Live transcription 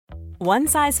One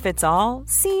size fits all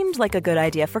seemed like a good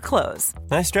idea for clothes.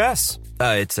 Nice dress.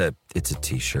 It's a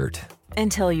t-shirt.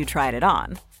 Until you tried it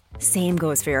on. Same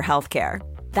goes for your healthcare.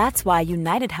 That's why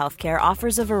United Healthcare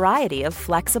offers a variety of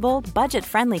flexible,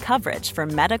 budget-friendly coverage for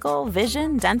medical,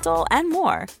 vision, dental, and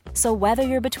more. So whether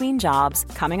you're between jobs,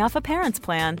 coming off a parent's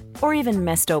plan, or even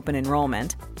missed open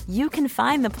enrollment, you can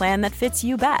find the plan that fits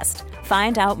you best.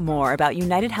 Find out more about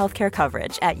United Healthcare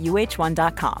coverage at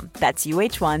uh1.com. That's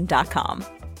uh1.com.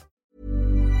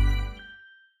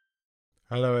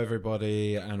 Hello,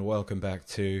 everybody, and welcome back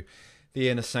to The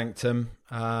Inner Sanctum.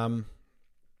 Again,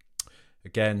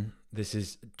 this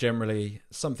is generally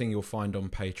something you'll find on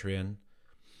Patreon,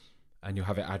 and you'll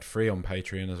have it ad-free on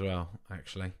Patreon as well,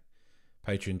 actually.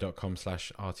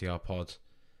 Patreon.com/RTRpod.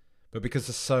 But because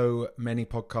there's so many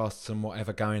podcasts and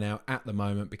whatever going out at the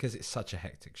moment, because it's such a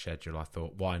hectic schedule, I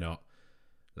thought, why not?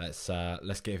 Let's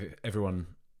give everyone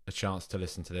a chance to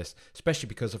listen to this, especially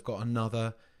because I've got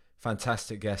another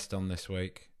fantastic guest on this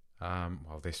week.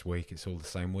 This week, it's all the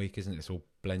same week, isn't it? It's all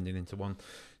blending into one.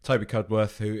 Toby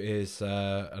Cudworth, who is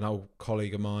an old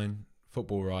colleague of mine,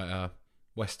 football writer,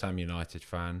 West Ham United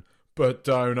fan, but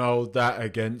don't hold that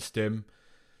against him.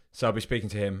 So I'll be speaking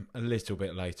to him a little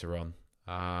bit later on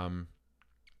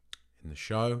in the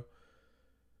show.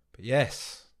 But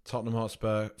yes, Tottenham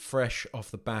Hotspur, fresh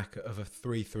off the back of a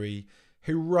 3-3,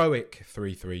 heroic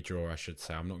 3-3 draw, I should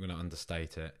say. I'm not going to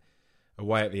understate it.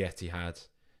 Away at the Etihad,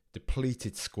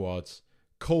 depleted squads,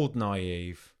 called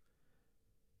naive,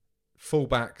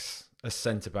 fullbacks as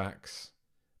centre-backs.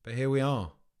 But here we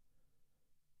are,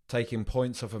 taking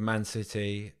points off of Man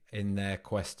City in their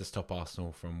quest to stop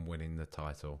Arsenal from winning the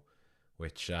title.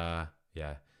 Which,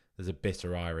 there's a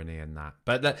bitter irony in that.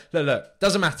 But look,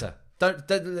 doesn't matter.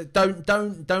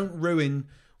 Don't ruin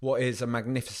what is a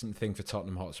magnificent thing for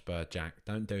Tottenham Hotspur, Jack.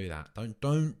 Don't do that.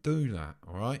 Don't do that.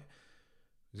 All right.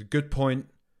 It's a good point.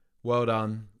 Well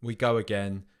done. We go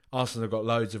again. Arsenal have got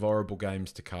loads of horrible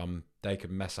games to come. They could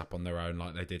mess up on their own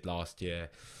like they did last year.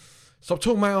 Stop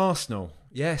talking about Arsenal.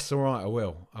 Yes, all right, I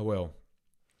will.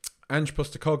 Ange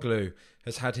Postecoglou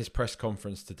has had his press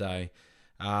conference today.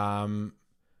 I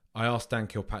asked Dan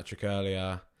Kilpatrick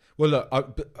earlier. Well, look,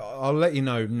 I'll let you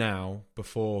know now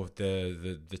before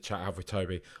the chat I have with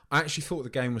Toby. I actually thought the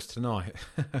game was tonight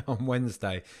on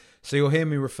Wednesday. So you'll hear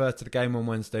me refer to the game on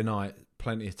Wednesday night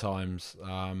plenty of times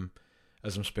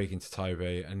as I'm speaking to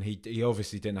Toby. And he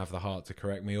obviously didn't have the heart to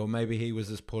correct me, or maybe he was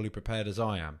as poorly prepared as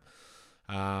I am.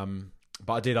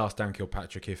 But I did ask Dan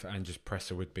Kilpatrick if Ange's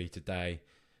presser would be today,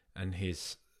 and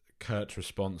his curt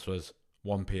response was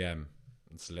 1 p.m.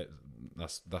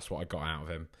 That's what I got out of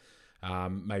him.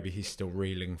 Maybe he's still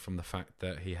reeling from the fact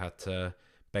that he had to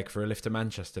beg for a lift to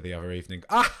Manchester the other evening.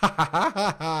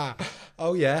 Oh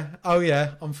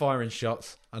yeah, I'm firing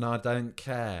shots and I don't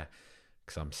care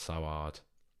because I'm so hard.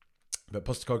 But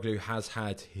Postecoglou has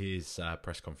had his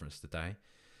press conference today.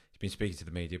 He's been speaking to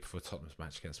the media before Tottenham's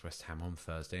match against West Ham on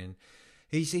Thursday, and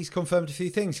he's confirmed a few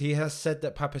things. He has said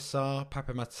that Pape Matar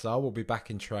Sarr will be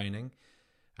back in training.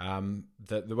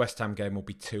 That the West Ham game will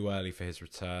be too early for his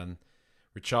return.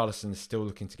 Richarlison is still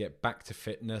looking to get back to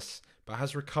fitness, but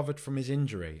has recovered from his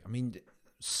injury. I mean,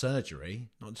 surgery,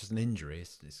 not just an injury.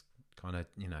 It's kind of,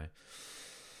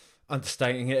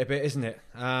 understating it a bit, isn't it?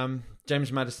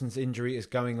 James Maddison's injury is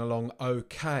going along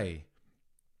okay.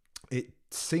 It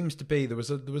seems to be there was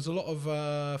a lot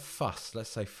of fuss, at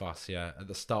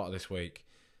the start of this week,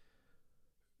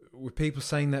 with people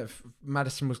saying that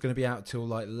Maddison was going to be out till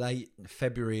like late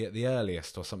February at the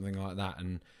earliest or something like that.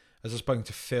 And as I was spoken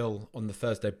to Phil on the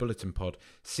Thursday Bulletin pod,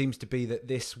 seems to be that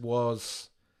this was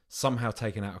somehow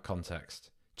taken out of context.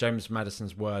 James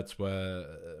Maddison's words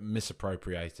were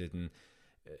misappropriated, and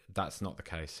that's not the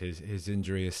case. His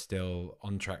injury is still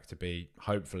on track to be,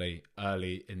 hopefully,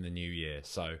 early in the new year.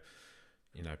 So,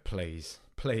 please.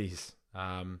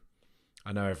 I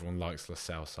know everyone likes Lo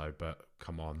Celso, but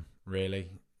come on,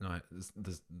 really? No, let's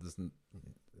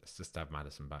just have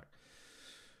Maddison back.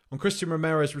 On Christian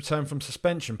Romero's return from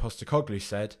suspension, Postecoglou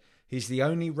said, "He's the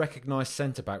only recognised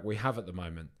centre-back we have at the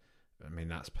moment." I mean,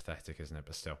 that's pathetic, isn't it?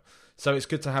 But still. So it's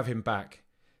good to have him back.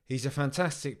 He's a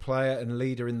fantastic player and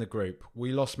leader in the group.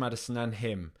 We lost Maddison and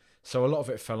him, so a lot of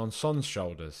it fell on Son's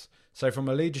shoulders. So from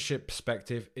a leadership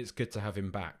perspective, it's good to have him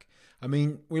back. I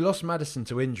mean, we lost Maddison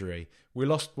to injury. We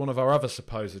lost one of our other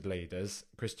supposed leaders,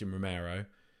 Christian Romero,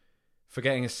 for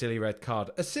getting a silly red card.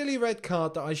 A silly red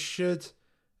card that I should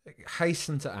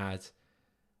hasten to add,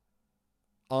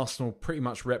 Arsenal pretty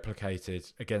much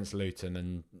replicated against Luton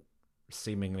and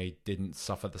seemingly didn't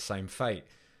suffer the same fate,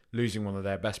 losing one of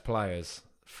their best players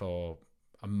for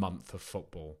a month of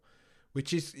football,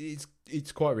 which is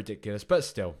it's quite ridiculous. But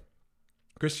still,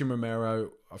 Christian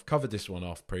Romero, I've covered this one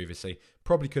off previously,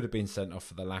 probably could have been sent off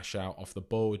for the lash out off the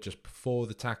ball just before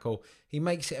the tackle. He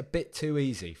makes it a bit too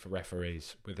easy for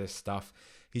referees with this stuff.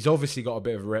 He's obviously got a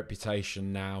bit of a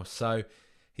reputation now, so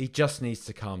he just needs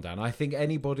to calm down. I think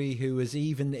anybody who is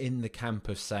even in the camp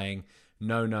of saying,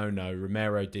 no,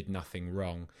 Romero did nothing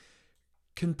wrong,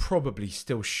 can probably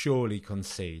still surely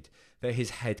concede that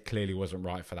his head clearly wasn't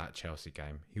right for that Chelsea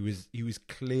game. He was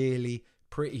clearly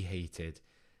pretty heated,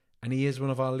 and he is one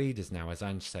of our leaders now, as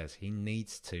Ange says. He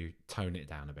needs to tone it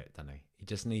down a bit, doesn't he? He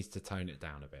just needs to tone it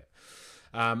down a bit.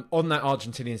 On that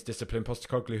Argentinian's discipline,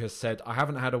 Postecoglou has said, I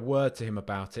haven't had a word to him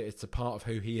about it. It's a part of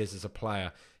who he is as a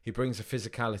player. He brings a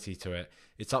physicality to it.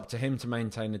 It's up to him to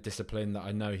maintain a discipline that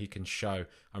I know he can show.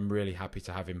 I'm really happy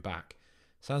to have him back.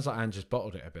 Sounds like Ange has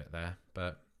bottled it a bit there,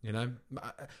 but, you know,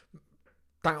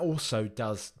 that also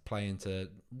does play into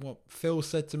what Phil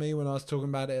said to me when I was talking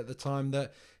about it at the time,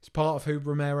 that it's part of who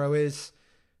Romero is.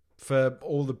 For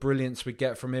all the brilliance we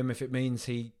get from him, if it means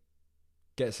he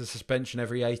gets a suspension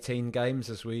every 18 games,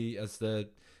 as the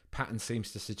pattern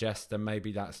seems to suggest, then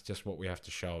maybe that's just what we have to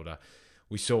shoulder.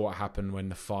 We saw what happened when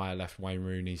the fire left Wayne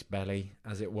Rooney's belly,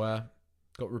 as it were.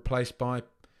 Got replaced by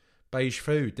beige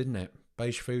food, didn't it?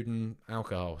 Beige food and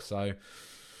alcohol. So,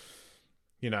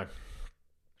 you know,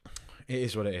 it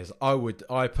is what it is.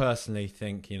 I personally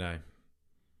think, you know,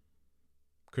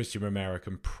 Christian Romero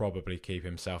can probably keep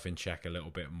himself in check a little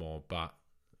bit more, but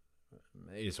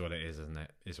it is what it is, isn't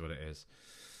it? It is what it is.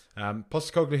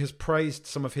 Postecoglou has praised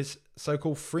some of his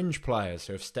so-called fringe players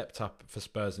who have stepped up for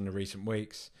Spurs in the recent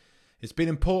weeks. It's been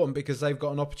important because they've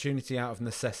got an opportunity out of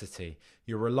necessity.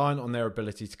 You're reliant on their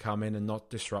ability to come in and not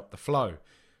disrupt the flow.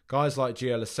 Guys like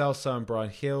Gio Lo Celso and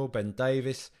Bryan Gil, Ben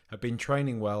Davies, have been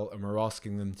training well, and we're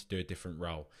asking them to do a different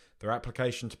role. Their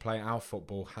application to play our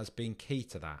football has been key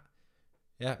to that.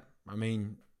 Yeah, I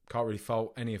mean, can't really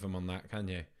fault any of them on that, can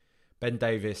you? Ben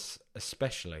Davies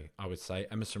especially, I would say.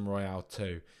 Emerson Royale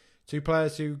too. Two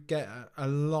players who get a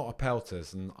lot of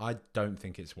pelters, and I don't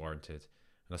think it's warranted.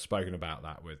 And I've spoken about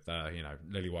that with,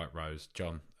 Lily White Rose,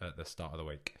 John, at the start of the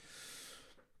week.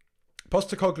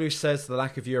 Postecoglou says the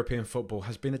lack of European football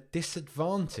has been a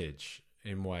disadvantage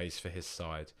in ways for his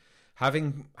side.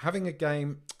 Having the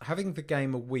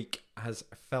game a week has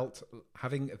felt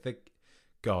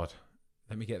God.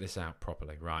 Let me get this out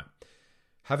properly, right?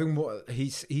 Having what he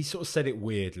sort of said it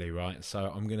weirdly, right?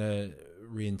 So I'm gonna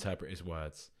reinterpret his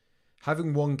words.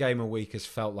 Having one game a week has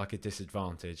felt like a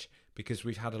disadvantage because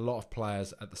we've had a lot of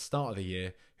players at the start of the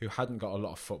year who hadn't got a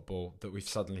lot of football that we've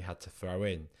suddenly had to throw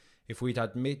in. If we'd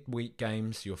had mid-week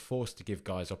games, you're forced to give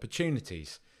guys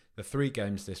opportunities. The 3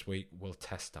 games this week will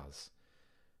test us.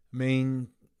 I mean,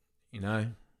 you know,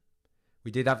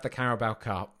 we did have the Carabao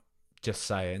Cup, just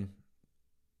saying.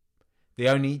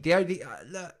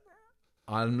 Look,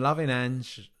 I'm loving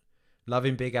Ange,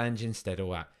 loving Big Ange instead of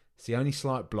that. It's the only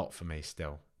slight blot for me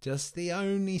still. Just the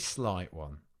only slight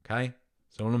one, okay?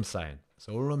 That's all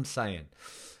I'm saying.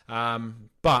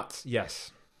 But,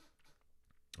 yes,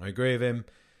 I agree with him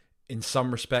in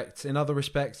some respects. In other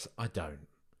respects, I don't.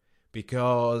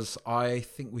 Because I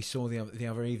think we saw the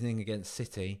other evening against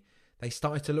City, they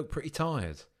started to look pretty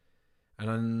tired.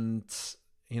 And,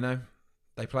 you know,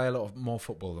 they play a lot more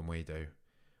football than we do.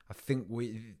 I think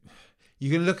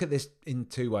you can look at this in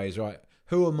 2 ways, right?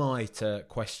 Who am I to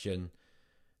question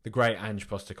the great Ange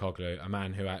Postecoglou, a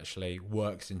man who actually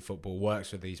works in football,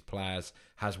 works with these players,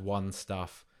 has won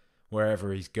stuff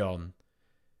wherever he's gone?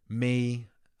 Me,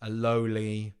 a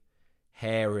lowly,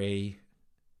 hairy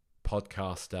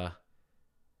podcaster,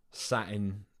 sat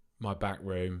in my back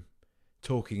room,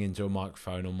 talking into a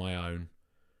microphone on my own.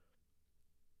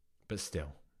 But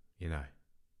still, you know,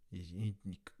 you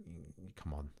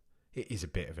come on. It is a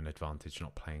bit of an advantage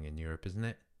not playing in Europe, isn't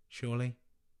it? Surely?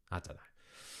 I don't know.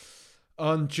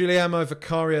 On Giuliano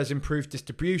Vicario's improved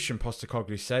distribution,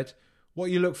 Postecoglou said, what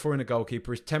you look for in a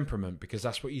goalkeeper is temperament, because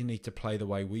that's what you need to play the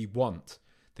way we want.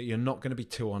 That you're not going to be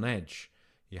too on edge.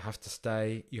 You have to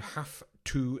stay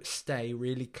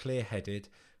really clear-headed,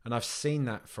 and I've seen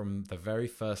that from the very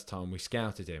first time we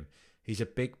scouted him. He's a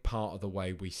big part of the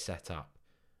way we set up.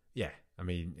 Yeah, I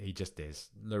mean, he just is.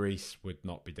 Lloris would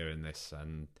not be doing this,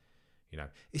 and, you know,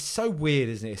 it's so weird,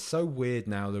 isn't it? It's so weird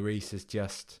now. Lloris is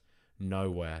just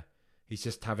nowhere. He's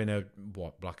just having a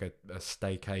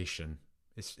staycation.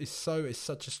 It's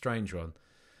such a strange one.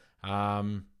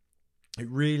 It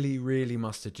really, really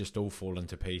must have just all fallen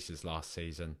to pieces last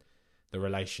season. The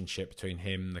relationship between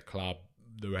him, the club,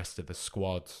 the rest of the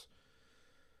squad.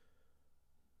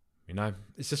 You know,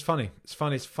 it's just funny. It's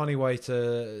a funny way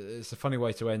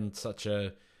to end such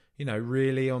a, you know,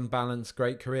 really on balance,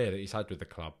 great career that he's had with the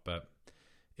club. But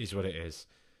it is what it is.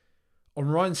 On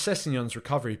Ryan Sessegnon's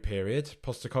recovery period,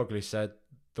 Postecoglou said,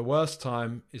 "The worst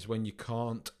time is when you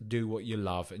can't do what you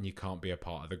love and you can't be a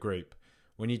part of the group.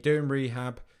 When you're doing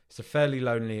rehab, it's a fairly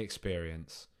lonely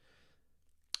experience.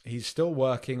 He's still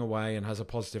working away and has a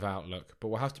positive outlook, but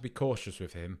we'll have to be cautious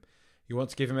with him. You want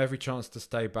to give him every chance to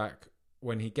stay back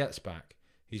when he gets back.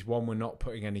 He's one we're not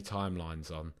putting any timelines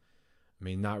on." I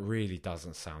mean, that really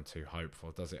doesn't sound too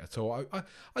hopeful, does it at all?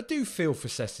 I do feel for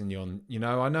Sessegnon. You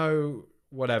know, I know,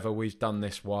 whatever, we've done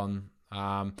this one.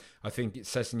 I think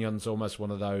Sessegnon's almost one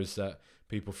of those that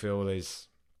people feel is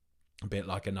a bit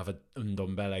like another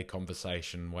Ndombele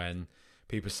conversation when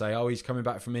people say, oh, he's coming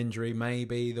back from injury,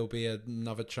 maybe there'll be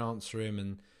another chance for him.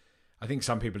 And I think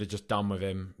some people are just done with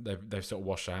him. They've sort of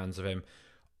washed their hands of him.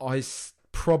 I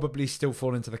probably still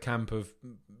fall into the camp of,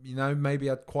 you know, maybe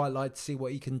I'd quite like to see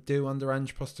what he can do under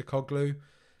Ange Postecoglou.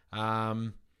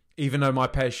 Even though my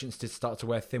patience did start to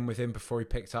wear thin with him before he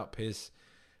picked up his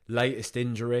latest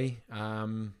injury.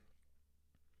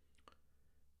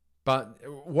 But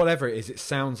whatever it is, it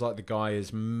sounds like the guy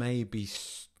is maybe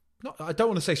not. I don't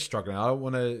want to say struggling. I don't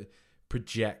want to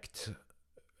project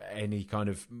any kind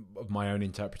of my own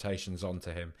interpretations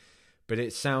onto him. But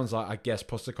it sounds like, I guess,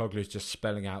 Postecoglou is just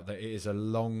spelling out that it is a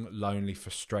long, lonely,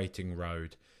 frustrating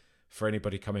road for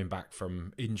anybody coming back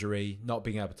from injury, not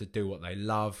being able to do what they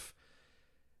love.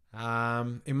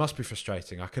 It must be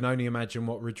frustrating. I can only imagine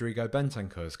what Rodrigo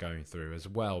Bentancur is going through as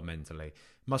well mentally.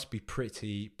 It must be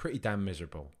pretty damn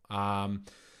miserable.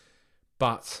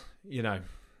 But, you know,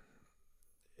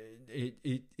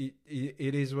 it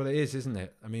is what it is, isn't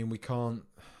it? I mean, we can't...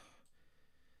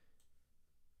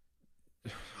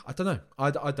 I don't know.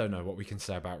 I don't know what we can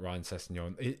say about Ryan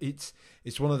Sessegnon.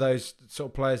 It's one of those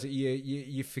sort of players that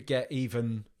you forget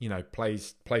even, you know,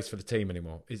 plays for the team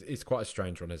anymore. It's quite a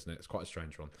strange one, isn't it? It's quite a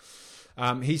strange one.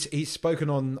 He's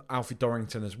spoken on Alfie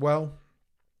Dorrington as well.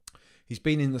 He's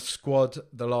been in the squad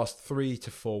the last 3 to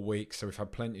 4 weeks, so we've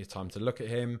had plenty of time to look at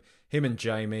him. Him and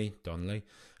Jamie Donnelly,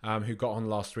 who got on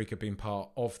last week, have been part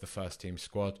of the first team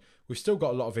squad. We've still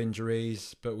got a lot of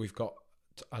injuries, but we've got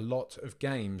a lot of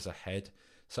games ahead.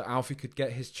 So Alfie could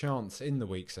get his chance in the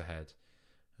weeks ahead.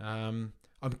 I'm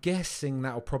guessing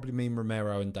that'll probably mean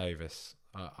Romero and Davis.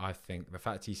 I think the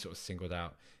fact he sort of singled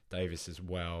out Davis as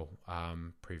well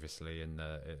previously in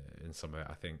some of it.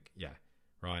 I think, yeah,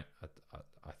 right.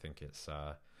 I think it's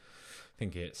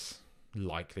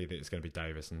likely that it's going to be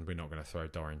Davis, and we're not going to throw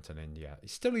Dorrington in yet.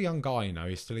 He's still a young guy, you know.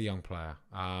 He's still a young player.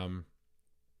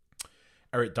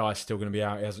 Eric Dyer's still going to be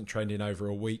out. He hasn't trained in over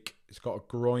a week. He's got a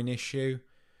groin issue.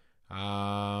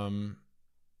 And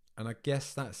I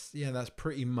guess that's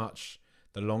pretty much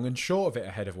the long and short of it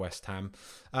ahead of West Ham.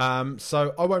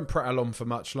 So I won't prattle on for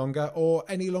much longer, or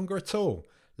any longer at all.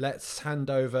 Let's hand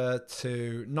over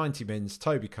to 90 Min's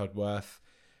Toby Cudworth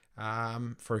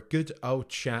for a good old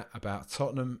chat about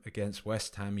Tottenham against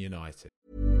West Ham United.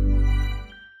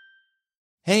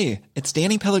 Hey, it's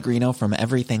Danny Pellegrino from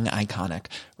Everything Iconic.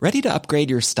 Ready to upgrade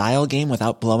your style game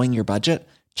without blowing your budget?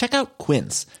 Check out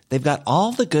Quince. They've got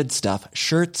all the good stuff,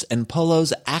 shirts and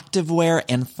polos, activewear,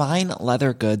 and fine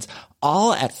leather goods,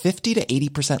 all at 50 to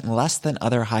 80% less than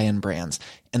other high-end brands.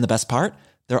 And the best part?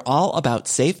 They're all about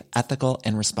safe, ethical,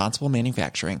 and responsible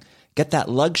manufacturing. Get that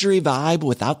luxury vibe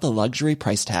without the luxury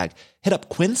price tag. Hit up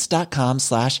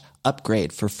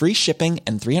quince.com/upgrade for free shipping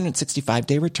and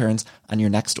 365-day returns on your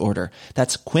next order.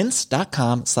 That's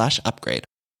quince.com/upgrade.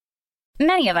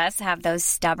 Many of us have those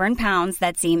stubborn pounds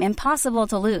that seem impossible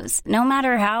to lose, no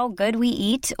matter how good we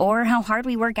eat or how hard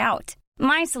we work out.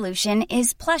 My solution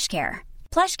is PlushCare.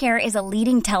 PlushCare is a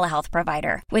leading telehealth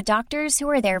provider with doctors who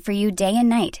are there for you day and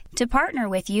night to partner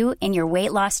with you in your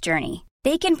weight loss journey.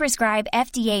 They can prescribe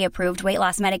FDA-approved weight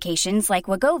loss medications like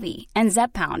Wegovy and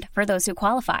Zepbound for those who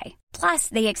qualify. Plus,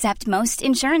 they accept most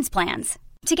insurance plans.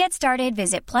 To get started,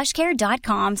 visit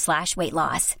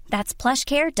plushcare.com/weightloss. That's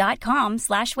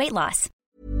plushcare.com/weightloss.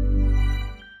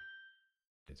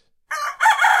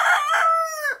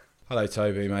 Hello,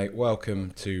 Toby, mate.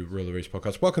 Welcome to Rule the Roost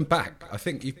podcast. Welcome back. I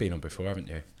think you've been on before, haven't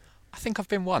you? I think I've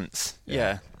been once.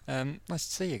 Yeah. Nice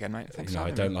to see you again, mate. Thanks. No,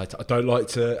 I don't like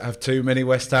to have too many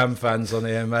West Ham fans on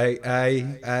here, mate.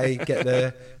 Get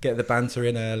the banter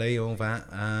in early, all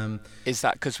that. Is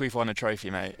that because we've won a trophy,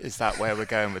 mate? Is that where we're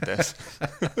going with this?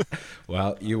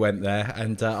 Well, you went there,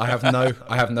 and I have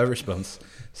no response.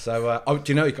 So,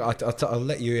 do you know? I'll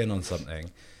let you in on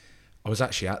something. I was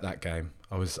actually at that game.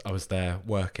 I was there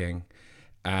working,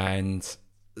 and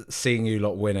seeing you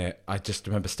lot win it, I just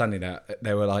remember standing there.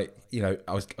 They were like, you know,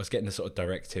 I was getting a sort of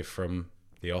directive from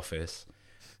the office,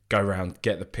 go around,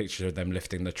 get the picture of them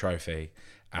lifting the trophy,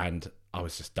 and I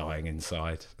was just dying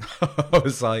inside. I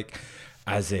was like,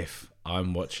 as if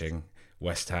I'm watching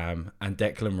West Ham, and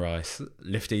Declan Rice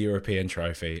lift a European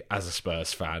trophy as a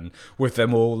Spurs fan, with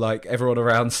them all, like, everyone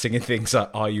around singing things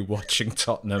like, "Are you watching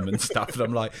Tottenham?" and stuff. And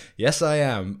I'm like, yes, I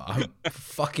am. I'm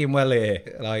fucking well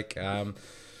here. Like,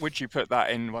 would you put that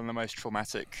in one of the most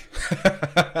traumatic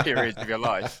periods of your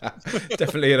life?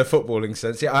 Definitely in a footballing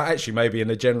sense. Yeah, actually, maybe in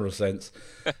a general sense.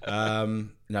 No,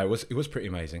 it was pretty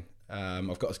amazing.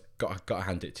 I've got to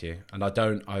hand it to you, and I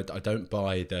don't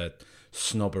buy the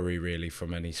snobbery really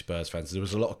from any Spurs fans. There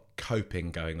was a lot of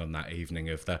coping going on that evening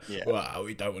of well,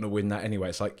 we don't want to win that anyway.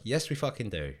 It's like, yes, we fucking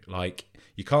do. Like,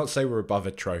 you can't say we're above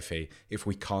a trophy if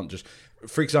we can't just,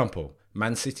 for example,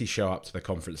 Man City show up to the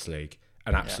Conference League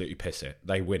and absolutely piss it.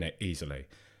 They win it easily.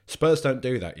 Spurs don't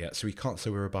do that yet, so we can't say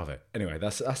we're above it. Anyway,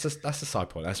 that's a side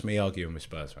point. That's me arguing with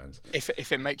Spurs fans.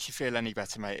 If it makes you feel any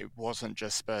better, mate, it wasn't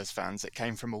just Spurs fans. It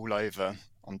came from all over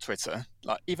on Twitter.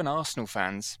 Like, even Arsenal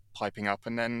fans piping up,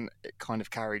 and then it kind of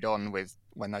carried on with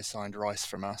when they signed Rice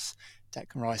from us.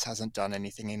 Declan Rice hasn't done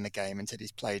anything in the game until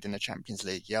he's played in the Champions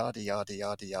League. Yada, yada,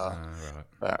 yada, yada. Right.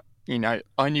 But, you know,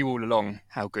 I knew all along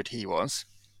how good he was.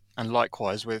 And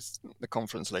likewise with the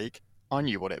Conference League, I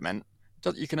knew what it meant.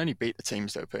 You can only beat the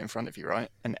teams that were put in front of you, right?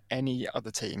 And any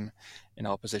other team in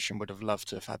our position would have loved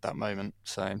to have had that moment.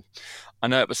 So I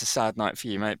know it was a sad night for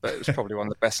you, mate, but it was probably one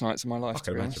of the best nights of my life. I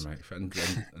can imagine, mate.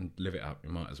 And live it up. You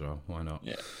might as well. Why not?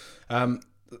 Yeah.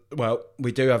 Well,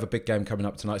 we do have a big game coming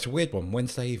up tonight. It's a weird one.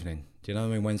 Wednesday evening. Do you know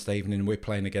what I mean? Wednesday evening. We're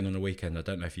playing again on the weekend. I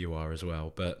don't know if you are as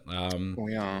well, but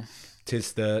we are.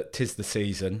 Tis the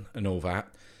season and all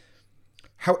that.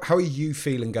 How are you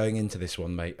feeling going into this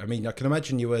one, mate? I mean, I can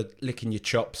imagine you were licking your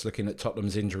chops looking at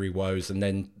Tottenham's injury woes, and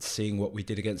then seeing what we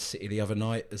did against City the other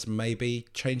night has maybe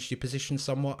changed your position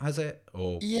somewhat, has it?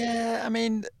 Or yeah, I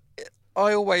mean,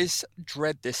 I always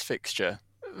dread this fixture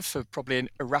for probably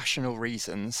irrational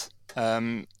reasons.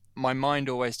 My mind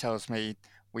always tells me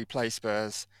we play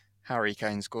Spurs, Harry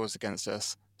Kane scores against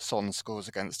us, Son scores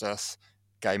against us,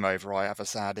 game over, I have a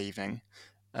sad evening.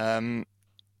 You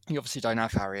obviously don't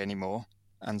have Harry anymore,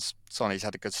 and Sonny's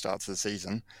had a good start to the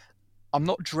season. I'm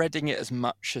not dreading it as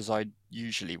much as I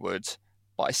usually would,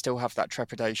 but I still have that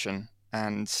trepidation.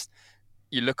 And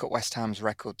you look at West Ham's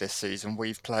record this season,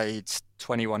 we've played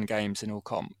 21 games in all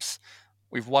comps.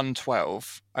 We've won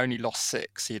 12, only lost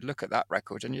 6. So you'd look at that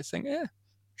record and you think,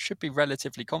 should be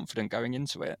relatively confident going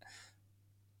into it.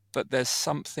 But there's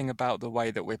something about the way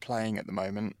that we're playing at the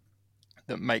moment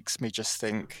that makes me just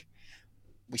think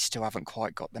we still haven't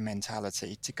quite got the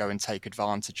mentality to go and take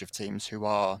advantage of teams who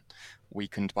are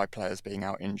weakened by players being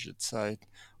out injured. So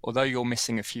although you're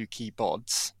missing a few key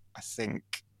bods, I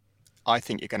think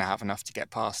you're going to have enough to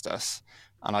get past us.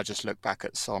 And I just look back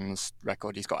at Son's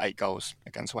record. He's got 8 goals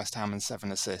against West Ham and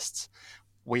 7 assists.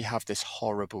 We have this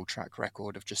horrible track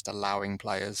record of just allowing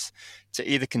players to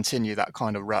either continue that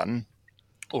kind of run,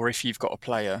 or if you've got a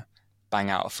player bang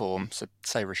out of form, so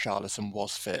say Richarlison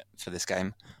was fit for this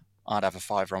game, I'd have a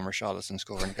 5 on Richarlison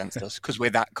scoring against us, because we're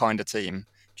that kind of team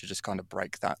to just kind of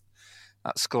break that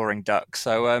scoring duck.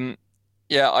 So,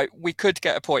 we could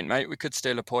get a point, mate. We could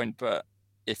steal a point, but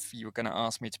if you were going to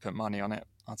ask me to put money on it,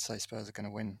 I'd say Spurs are going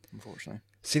to win, unfortunately.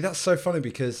 See, that's so funny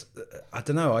because, I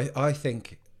don't know, I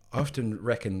often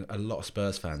reckon a lot of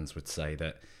Spurs fans would say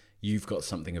that you've got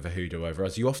something of a hoodoo over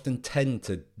us. You often tend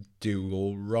to do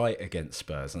all right against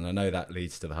Spurs, and I know that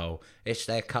leads to the whole "it's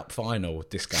their cup final"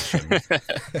 discussion.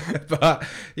 But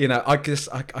you know, I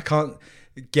can't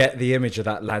get the image of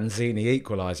that Lanzini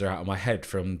equaliser out of my head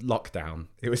from lockdown.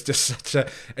 It was just such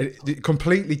it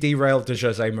completely derailed the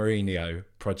Jose Mourinho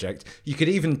project. You could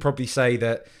even probably say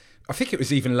that. I think it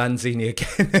was even Lanzini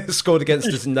again scored against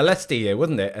us in the Leicester year,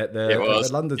 wasn't it? At the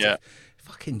London. Yeah.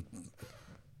 Fucking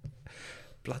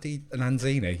bloody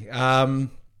Lanzini.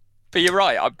 But you're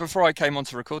right. Before I came on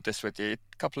to record this with you,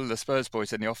 a couple of the Spurs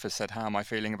boys in the office said, "How am I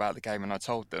feeling about the game?" And I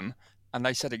told them, and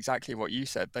they said exactly what you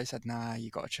said. They said, "Nah, you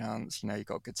got a chance. You know, you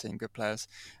got a good team, good players,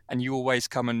 and you always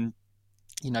come and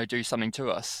do something to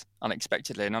us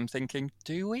unexpectedly." And I'm thinking,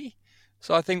 do we?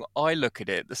 So I think I look at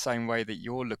it the same way that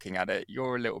you're looking at it.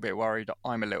 You're a little bit worried.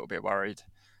 I'm a little bit worried.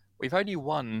 We've only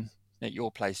won at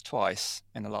your place twice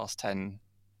in the last 10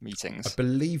 meetings. I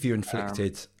believe you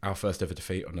inflicted our first ever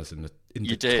defeat on us in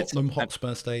the Tottenham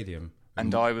Hotspur Stadium.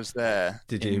 And I was there.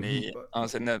 Did you? I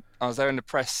was there in the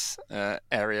press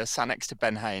area, sat next to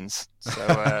Ben Haynes.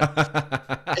 So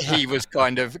he was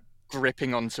kind of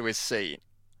gripping onto his seat,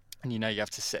 and you have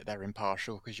to sit there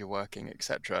impartial because you're working,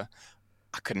 etc.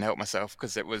 I couldn't help myself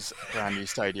because it was a brand new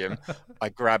stadium. I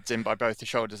grabbed him by both the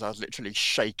shoulders. I was literally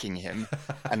shaking him.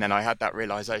 And then I had that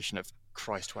realization of,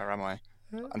 Christ, where am I?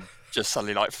 And just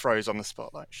suddenly froze on the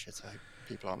spot, like, shit, I hope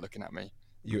people aren't looking at me.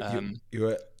 You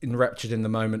were enraptured in the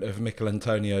moment of Michael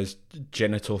Antonio's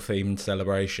genital-themed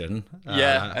celebration.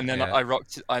 And then I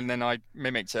rocked, and then I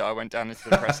mimicked it. I went down into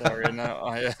the press area and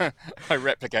I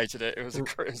replicated it. It was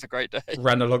a great day.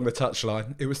 Ran along the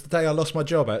touchline. It was the day I lost my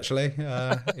job, actually.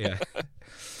 Yeah.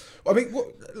 I mean,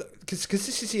 because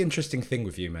this is the interesting thing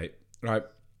with you, mate, right?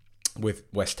 With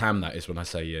West Ham, that is when I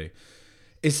say you,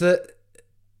 is that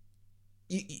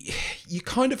you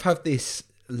kind of have this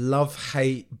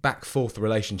love-hate, back-forth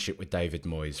relationship with David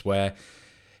Moyes, where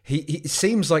he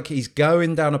seems like he's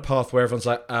going down a path where everyone's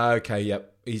like, okay,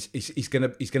 yep, he's gonna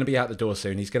be out the door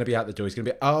soon. He's gonna be out the door. He's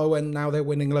gonna be and now they're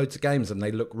winning loads of games and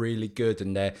they look really good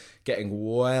and they're getting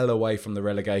well away from the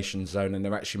relegation zone and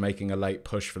they're actually making a late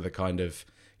push for the kind of,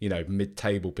 you know,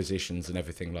 mid-table positions and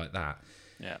everything like that.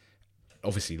 Yeah.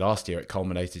 Obviously, last year it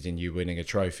culminated in you winning a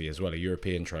trophy as well, a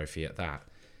European trophy at that.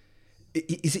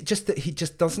 Is it just that he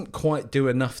just doesn't quite do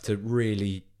enough to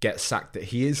really get sacked? That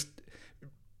he is,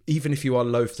 even if you are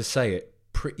loath to say it,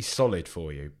 pretty solid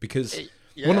for you? Because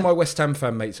one of my West Ham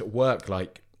fan mates at work,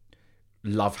 like,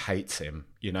 hates him,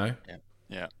 you know?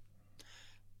 Yeah.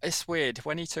 It's weird.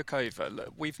 When he took over,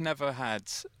 look, we've never had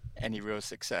any real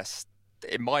success.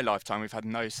 In my lifetime, we've had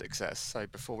no success. So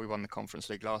before we won the Conference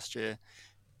League last year,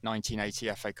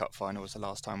 1980 FA Cup final was the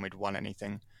last time we'd won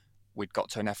anything. We'd got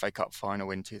to an FA Cup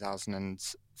final in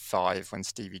 2005 when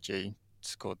Stevie G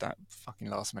scored that fucking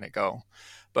last-minute goal.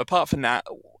 But apart from that,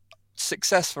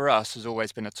 success for us has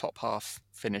always been a top-half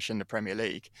finish in the Premier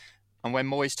League. And when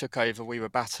Moyes took over, we were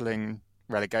battling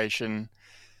relegation.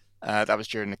 That was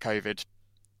during the COVID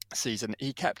season.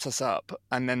 He kept us up,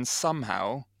 and then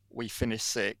somehow we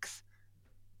finished 6th,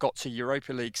 got to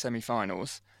Europa League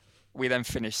semi-finals. We then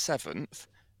finished 7th.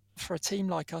 For a team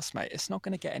like us, mate, it's not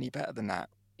going to get any better than that.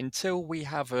 Until we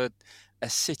have a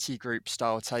City Group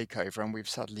style takeover and we've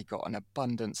suddenly got an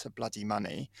abundance of bloody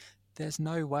money, there's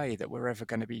no way that we're ever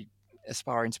going to be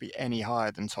aspiring to be any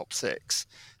higher than top 6.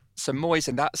 So Moyes,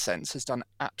 in that sense, has done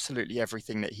absolutely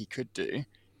everything that he could do.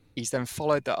 He's then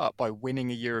followed that up by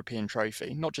winning a European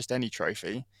trophy, not just any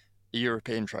trophy, a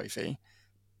European trophy.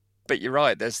 But you're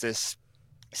right, it's this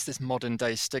modern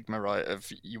day stigma, right, of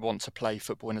you want to play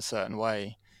football in a certain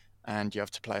way and you have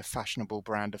to play a fashionable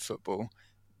brand of football.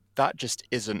 That just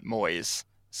isn't Moyes.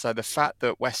 So the fact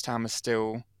that West Ham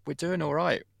are we're doing all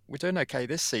right. We're doing okay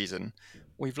this season.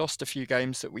 We've lost a few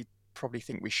games that we probably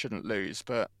think we shouldn't lose.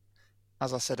 But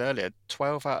as I said earlier,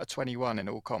 12 out of 21 in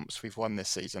all comps we've won this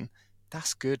season.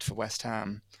 That's good for West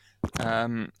Ham.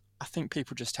 I think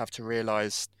people just have to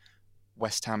realise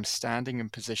West Ham's standing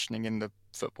and positioning in the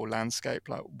football landscape.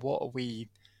 Like, what are we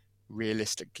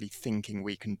realistically thinking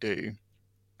we can do,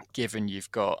 given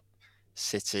you've got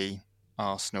City,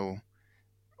 Arsenal,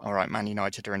 all right, Man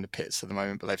United are in the pits at the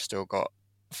moment, but they've still got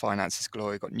finances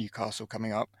galore. You've got Newcastle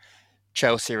coming up.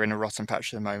 Chelsea are in a rotten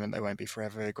patch at the moment. They won't be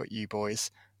forever. They've got you boys.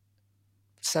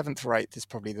 7th or 8th is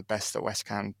probably the best that West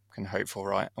Ham can hope for,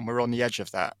 right? And we're on the edge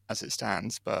of that as it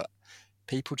stands, but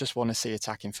people just want to see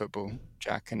attacking football,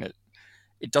 Jack, and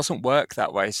it doesn't work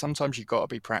that way. Sometimes you've got to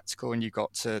be practical and you've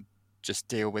got to just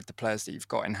deal with the players that you've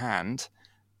got in hand.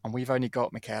 And we've only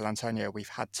got Michail Antonio. We've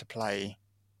had to play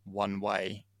one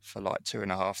way for like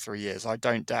 2.5, 3 years. I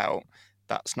don't doubt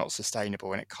that's not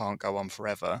sustainable and it can't go on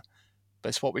forever, but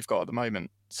it's what we've got at the moment.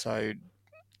 So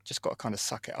just got to kind of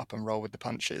suck it up and roll with the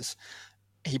punches.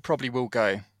 He probably will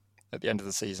go at the end of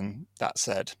the season. That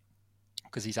said,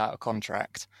 because he's out of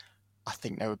contract, I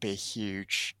think there would be a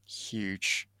huge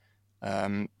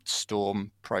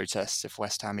storm protests if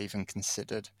West Ham even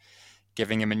considered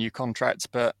giving him a new contract.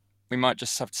 But we might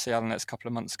just have to see how the next couple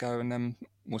of months go, and then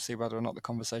we'll see whether or not the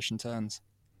conversation turns.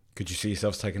 Could you see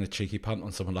yourselves taking a cheeky punt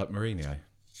on someone like Mourinho?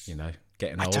 You know,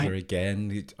 getting older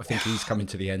again. I think he's coming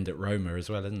to the end at Roma as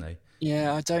well, isn't he?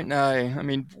 Yeah, I don't know. I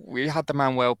mean, we had the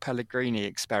Manuel Pellegrini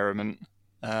experiment,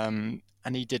 and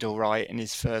he did all right in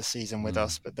his first season with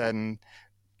us. But then,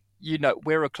 you know,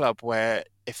 we're a club where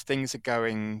if things are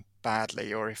going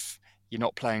badly or if you're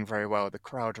not playing very well, the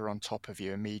crowd are on top of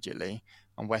you immediately.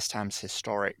 And West Ham's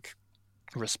historic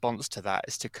response to that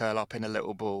is to curl up in a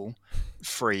little ball,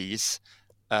 freeze,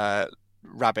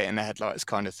 rabbit in the headlights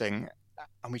kind of thing,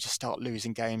 and we just start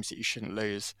losing games that you shouldn't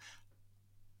lose.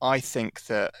 I think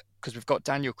that because we've got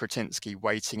Daniel Kretinsky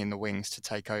waiting in the wings to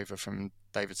take over from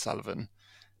David Sullivan,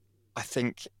 I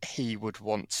think he would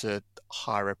want to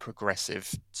hire a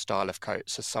progressive style of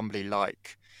coach, so somebody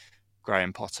like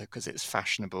Graham Potter, because it's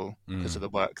fashionable because of the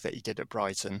work that he did at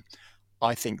Brighton.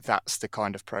 I think that's the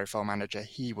kind of profile manager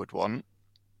he would want.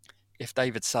 If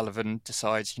David Sullivan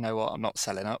decides, you know what, I'm not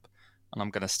selling up and I'm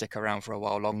going to stick around for a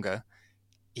while longer,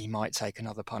 he might take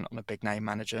another punt on a big name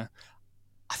manager.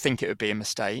 I think it would be a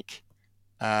mistake.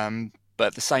 But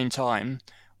at the same time,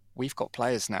 we've got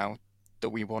players now that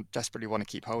we desperately want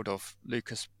to keep hold of.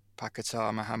 Lucas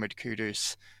Paquetá, Mohamed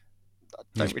Kudus.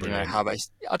 I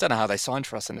don't know how they signed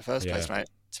for us in the first place, mate.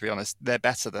 To be honest, they're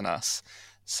better than us.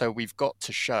 So we've got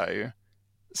to show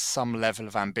some level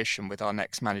of ambition with our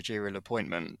next managerial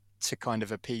appointment to kind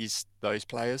of appease those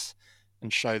players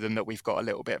and show them that we've got a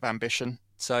little bit of ambition.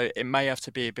 So it may have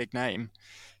to be a big name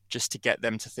just to get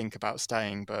them to think about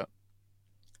staying, but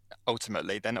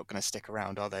ultimately they're not going to stick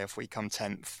around, are they? If we come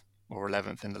 10th or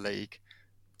 11th in the league,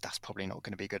 that's probably not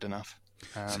going to be good enough.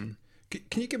 Can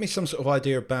you give me some sort of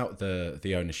idea about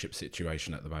the ownership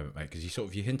situation at the moment, mate? Because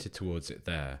you hinted towards it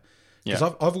there. Because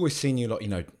I've always seen you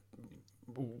like,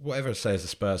 whatever I say as a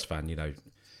Spurs fan,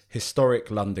 historic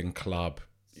London club.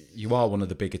 You are one of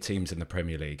the bigger teams in the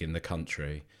Premier League in the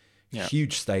country. Yeah.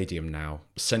 Huge stadium now,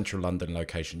 central London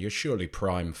location. You're surely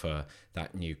prime for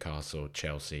that Newcastle,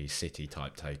 Chelsea, City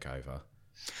type takeover.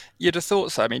 You'd have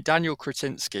thought so. I mean, Daniel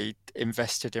Kretinsky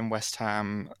invested in West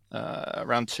Ham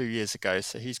around 2 years ago,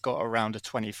 so he's got around a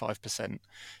 25%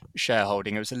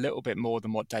 shareholding. It was a little bit more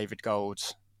than what David Gold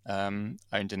owned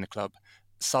in the club.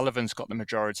 Sullivan's got the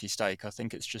majority stake. I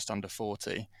think it's just under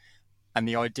 40. And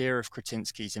the idea of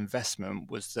Kretinsky's investment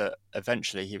was that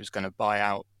eventually he was going to buy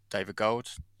out David Gold,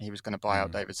 he was going to buy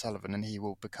out David Sullivan, and he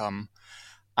will become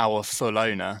our full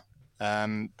owner.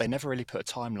 They never really put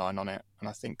a timeline on it, and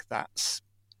I think that's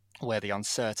where the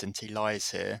uncertainty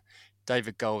lies here.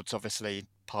 David Gold's obviously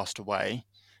passed away,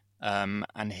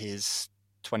 and his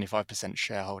 25%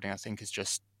 shareholding, I think, has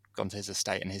just gone to his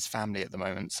estate and his family at the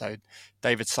moment. So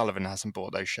David Sullivan hasn't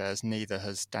bought those shares, neither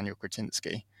has Daniel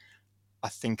Kretinsky. I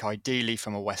think ideally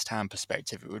from a West Ham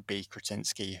perspective, it would be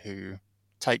Kretinsky who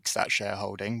takes that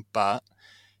shareholding, but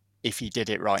if he did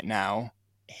it right now,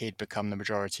 he'd become the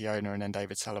majority owner and then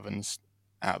David Sullivan's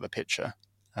out of the picture,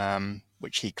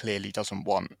 which he clearly doesn't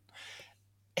want.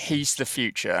 He's the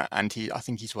future, and I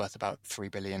think he's worth about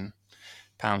 £3 billion,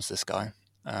 this guy.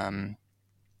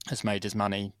 Has made his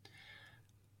money.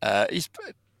 Is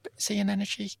he an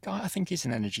energy guy? I think he's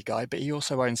an energy guy, but he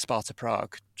also owns Sparta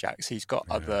Prague, Jax. He's got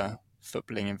other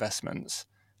footballing investments.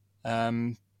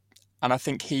 And I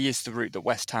think he is the route that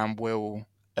West Ham will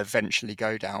eventually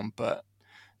go down, but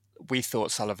we thought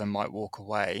Sullivan might walk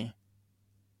away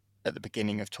at the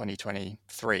beginning of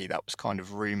 2023. That was kind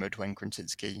of rumoured when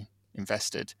Kretinsky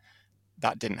invested.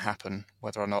 That didn't happen.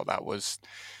 Whether or not that was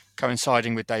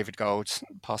coinciding with David Gold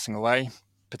passing away,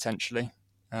 potentially.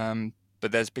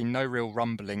 But there's been no real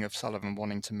rumbling of Sullivan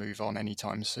wanting to move on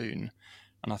anytime soon.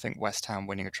 And I think West Ham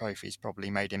winning a trophy has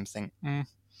probably made him think,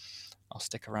 I'll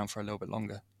stick around for a little bit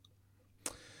longer.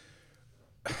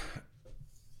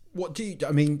 What do you?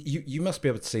 I mean, you must be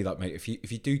able to see that, mate. If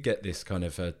you do get this kind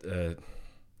of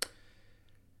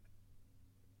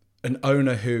an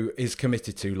owner who is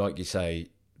committed to, like you say,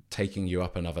 taking you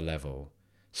up another level,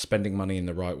 spending money in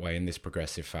the right way in this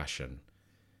progressive fashion.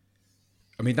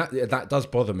 I mean, that does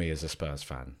bother me as a Spurs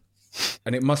fan,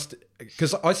 and it must,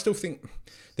 because I still think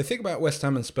the thing about West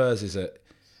Ham and Spurs is that,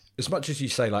 as much as you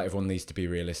say like everyone needs to be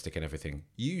realistic and everything,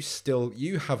 you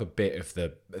have a bit of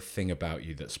the thing about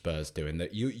you that Spurs do, and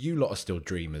that you lot are still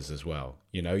dreamers as well.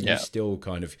 You still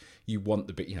kind of, you want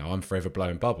the bit. I'm forever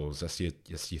blowing bubbles. That's your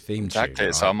theme tune. Exactly,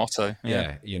 it's our motto.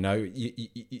 Yeah,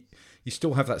 you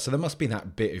still have that. So there must be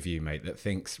that bit of you, mate, that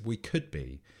thinks we could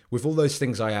be, with all those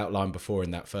things I outlined before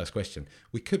in that first question,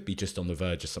 we could be just on the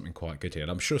verge of something quite good here. And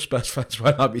I'm sure Spurs fans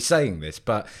might not be saying this,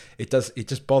 but it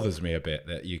just bothers me a bit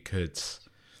that you could.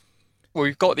 Well,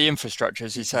 we've got the infrastructure,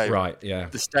 as you say. Right, yeah.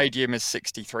 The stadium is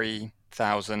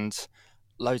 63,000.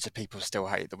 Loads of people still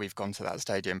hate that we've gone to that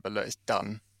stadium, but look, it's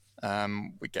done.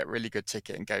 We get really good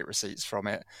ticket and gate receipts from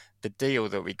it. The deal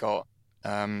that we got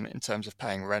in terms of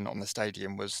paying rent on the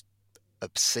stadium was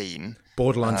obscene.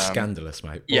 Borderline scandalous,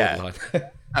 mate. Borderline. Yeah,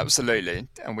 absolutely.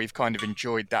 And we've kind of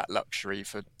enjoyed that luxury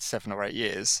for 7 or 8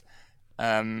 years.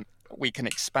 We can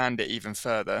expand it even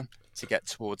further to get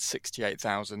towards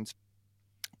 68,000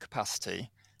 capacity,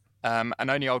 and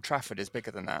only Old Trafford is bigger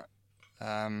than that.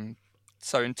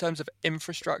 So in terms of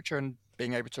infrastructure and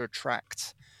being able to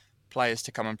attract players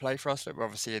to come and play for us, we're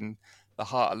obviously in the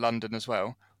heart of London as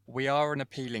well. We are an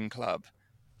appealing club.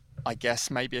 I guess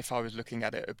maybe if I was looking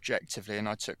at it objectively and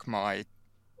I took my,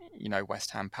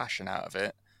 West Ham passion out of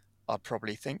it, I'd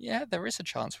probably think, yeah, there is a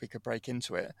chance we could break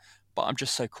into it. But I'm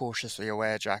just so cautiously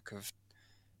aware, Jack, of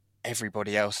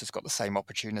everybody else has got the same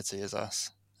opportunity as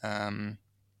us.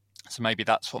 So maybe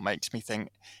that's what makes me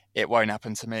think it won't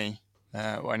happen to me.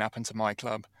 It won't happen to my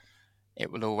club.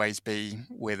 It will always be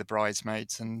we're the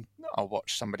bridesmaids and I'll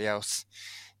watch somebody else,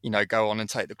 go on and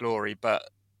take the glory. But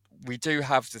we do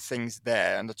have the things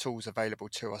there and the tools available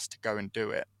to us to go and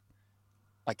do it.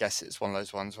 I guess it's one of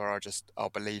those ones where I'll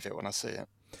believe it when I see it.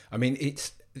 I mean,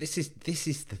 this is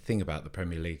the thing about the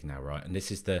Premier League now, right? And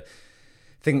this is the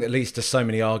thing that leads to so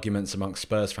many arguments amongst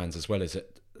Spurs fans as well, is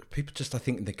that people just, I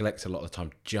think, neglect a lot of the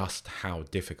time just how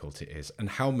difficult it is and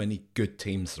how many good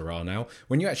teams there are now.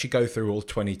 When you actually go through all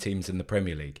 20 teams in the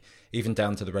Premier League, even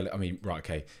down to the... I mean, right,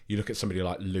 okay, you look at somebody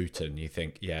like Luton, you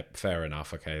think, yeah, fair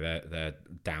enough, okay, they're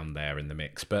down there in the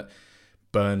mix. But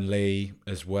Burnley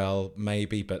as well,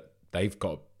 maybe, but they've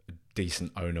got a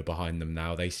decent owner behind them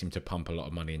now. They seem to pump a lot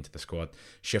of money into the squad.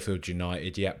 Sheffield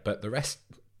United, yeah, but the rest,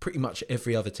 pretty much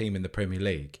every other team in the Premier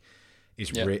League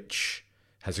is rich,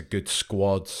 has a good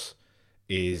squad,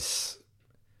 is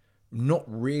not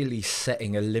really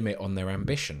setting a limit on their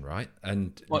ambition, right?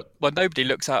 And well, nobody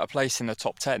looks out of place in the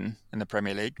top 10 in the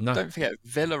Premier League. No. Don't forget,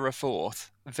 Villa are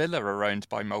fourth. Villa are owned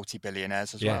by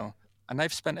multi-billionaires as well. And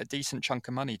they've spent a decent chunk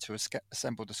of money to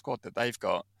assemble the squad that they've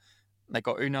got. They've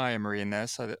got Unai Emery in there,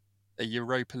 so that a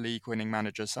Europa League winning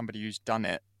manager, somebody who's done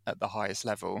it at the highest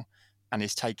level and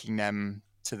is taking them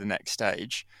to the next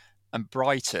stage. And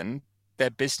Brighton, their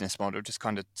business model just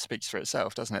kind of speaks for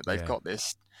itself, doesn't it? They've got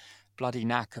this bloody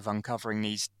knack of uncovering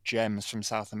these gems from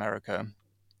South America.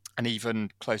 And even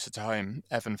closer to home,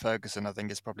 Evan Ferguson, I think,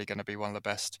 is probably going to be one of the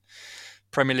best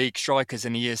Premier League strikers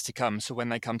in the years to come. So when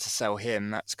they come to sell him,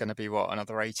 that's going to be,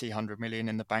 another 80, 100 million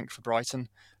in the bank for Brighton.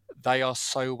 They are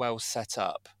so well set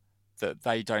up that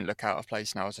they don't look out of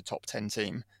place now as a top 10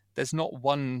 team. There's not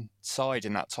one side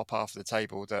in that top half of the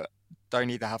table that don't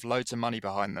either have loads of money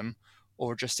behind them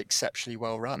or just exceptionally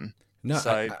well run. No,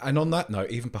 and on that note,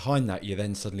 even behind that, you're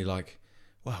then suddenly like,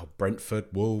 wow, Brentford,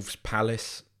 Wolves,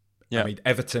 Palace. Yeah. I mean,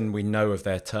 Everton, we know of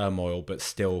their turmoil, but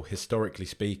still, historically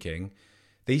speaking,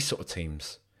 these sort of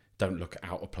teams don't look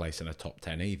out of place in a top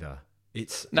 10 either.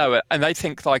 No, and they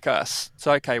think like us.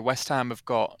 So, okay, West Ham have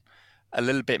got a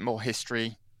little bit more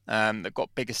history. They've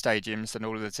got bigger stadiums than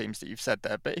all of the teams that you've said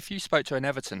there. But if you spoke to an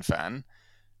Everton fan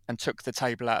and took the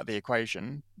table out of the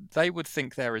equation, they would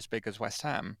think they're as big as West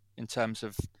Ham in terms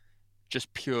of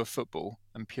just pure football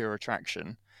and pure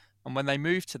attraction. And when they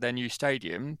move to their new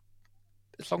stadium,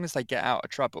 as long as they get out of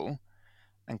trouble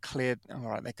and clear, all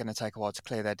right, they're going to take a while to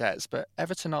clear their debts, but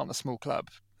Everton aren't a small club,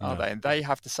 are they? And they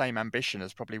have the same ambition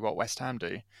as probably what West Ham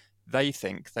do. They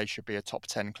think they should be a top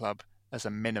 10 club as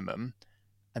a minimum,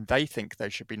 and they think they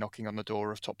should be knocking on the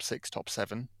door of top 6, top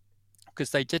 7,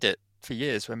 because they did it for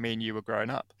years when me and you were growing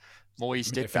up.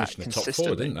 Moyes did that consistently. Top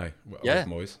 4, didn't they? Yeah.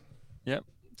 With Moyes. Yeah.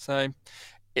 So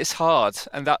it's hard,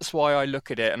 and that's why I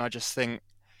look at it and I just think,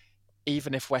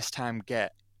 even if West Ham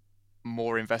get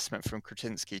more investment from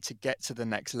Kretinsky to get to the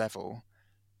next level,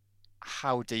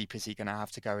 how deep is he going to have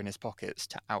to go in his pockets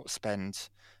to outspend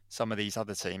some of these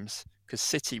other teams? Because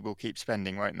City will keep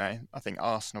spending, won't they? I think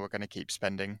Arsenal are going to keep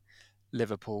spending.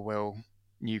 Liverpool will,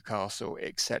 Newcastle,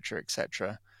 etc.,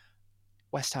 etc.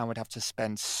 West Ham would have to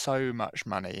spend so much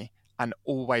money and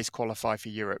always qualify for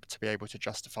Europe to be able to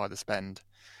justify the spend.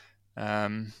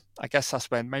 I guess that's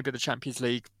when maybe the Champions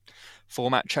League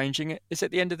format changing. Is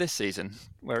it the end of this season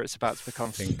where it's about to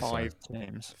become 5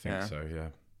 teams? I think so, yeah.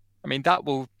 I mean, that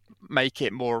will make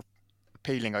it more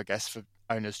appealing, I guess, for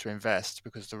owners to invest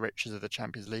because the riches of the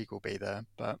Champions League will be there.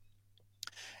 But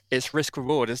it's risk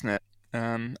reward, isn't it?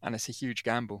 And it's a huge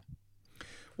gamble.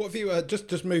 What have you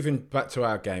just moving back to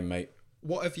our game, mate?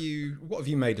 What have you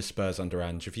made of Spurs under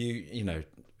Ange? Have you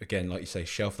again, like you say,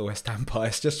 shelf the West Ham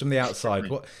bias just from the outside?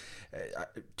 What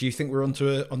do you think we're onto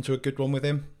a good one with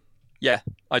him? Yeah,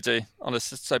 I do.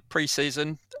 Honestly, so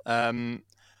pre-season,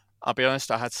 I'll be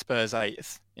honest, I had Spurs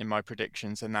 8th in my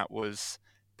predictions, and that was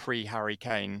pre-Harry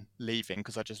Kane leaving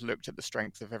because I just looked at the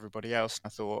strength of everybody else and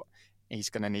I thought he's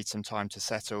going to need some time to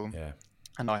settle. Yeah.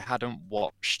 And I hadn't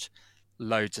watched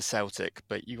loads of Celtic,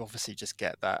 but you obviously just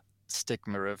get that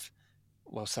stigma of,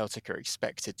 well, Celtic are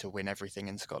expected to win everything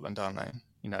in Scotland, aren't they?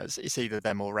 It's either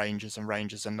them or Rangers, and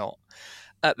Rangers are not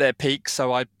at their peak.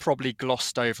 So I probably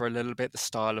glossed over a little bit the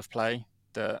style of play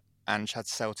that Ange had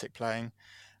Celtic playing.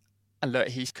 And look,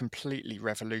 he's completely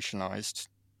revolutionised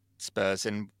Spurs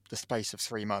in the space of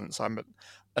 3 months. I'm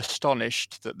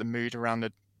astonished that the mood around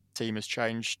the team has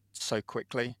changed so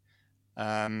quickly.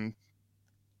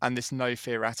 And this no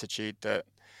fear attitude that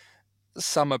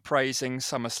some are praising,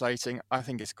 some are slating. I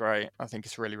think it's great. I think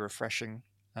it's really refreshing.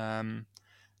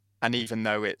 And even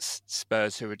though it's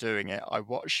Spurs who are doing it, I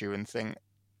watch you and think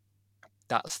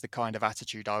that's the kind of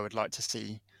attitude I would like to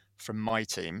see from my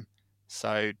team.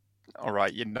 So, all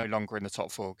right, you're no longer in the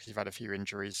top 4 because you've had a few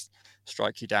injuries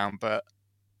strike you down. But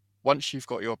once you've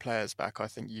got your players back, I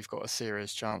think you've got a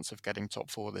serious chance of getting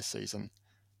top 4 this season.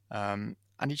 And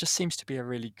and he just seems to be a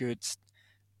really good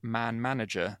man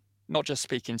manager, not just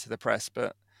speaking to the press,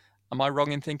 but am I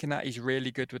wrong in thinking that he's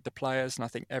really good with the players? And I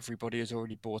think everybody has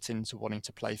already bought into wanting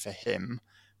to play for him,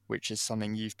 which is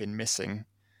something you've been missing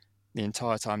the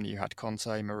entire time that you had Conte,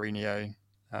 Mourinho,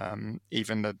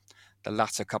 even the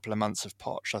latter couple of months of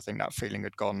Poch. I think that feeling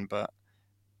had gone. But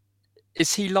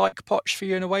is he like Poch for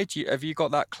you in a way? Have you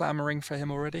got that clamouring for him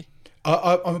already?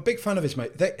 I'm a big fan of his,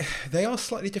 mate. They are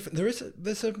slightly different.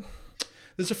 There's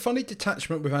a funny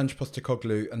detachment with Ange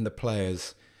Postecoglou and the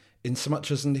players, in so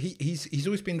much as, and he's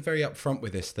always been very upfront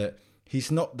with this, that he's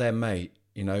not their mate.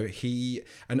 You know,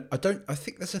 I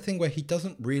think there's a thing where he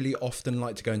doesn't really often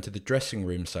like to go into the dressing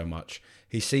room so much.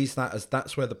 He sees that as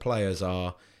that's where the players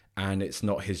are, and it's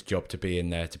not his job to be in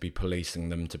there, to be policing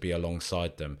them, to be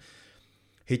alongside them.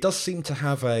 He does seem to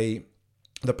have the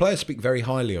players speak very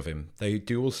highly of him. They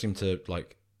do all seem to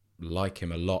like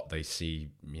him a lot. They see,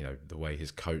 you know, the way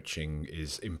his coaching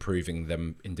is improving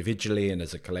them individually and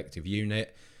as a collective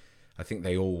unit. I think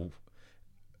they all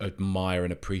admire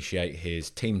and appreciate his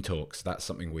team talks. That's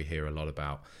something we hear a lot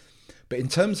about. But in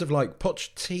terms of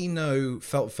Pochettino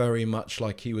felt very much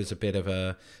like he was a bit of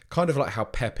a, kind of like how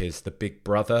Pep is, the big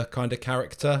brother kind of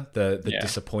character, the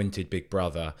disappointed big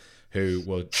brother who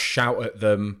will shout at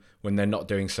them when they're not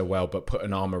doing so well, but put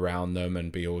an arm around them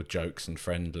and be all jokes and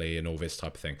friendly and all this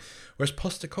type of thing. Whereas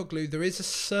Postecoglou, there is a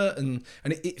certain,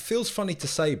 and it feels funny to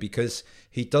say because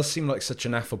he does seem like such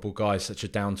an affable guy, such a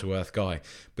down-to-earth guy,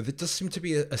 but there does seem to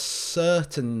be a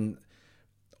certain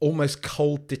almost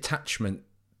cold detachment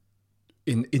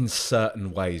in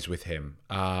certain ways with him.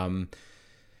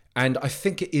 And I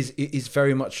think it is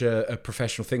very much a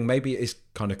professional thing. Maybe it is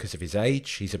kind of because of his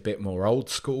age. He's a bit more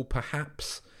old school,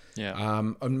 perhaps.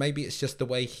 Yeah. And maybe it's just the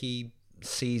way he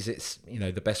sees it's, you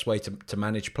know, the best way to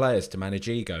manage players, to manage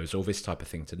egos, all this type of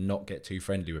thing, to not get too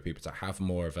friendly with people, to have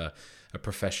more of a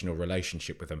professional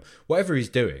relationship with them. Whatever he's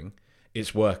doing,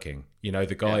 it's working. You know,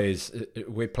 the guy is,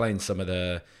 we're playing some of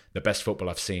the best football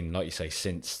I've seen, like you say,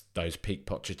 since those peak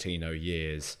Pochettino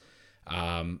years.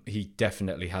 He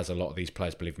definitely has a lot of these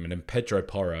players believe him in. And Pedro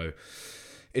Porro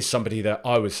is somebody that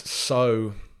I was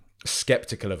so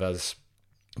sceptical of us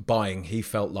buying. He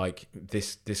felt like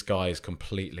this guy is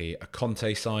completely a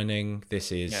Conte signing.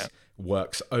 This is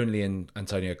works only in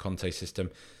Antonio Conte's system.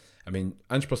 I mean,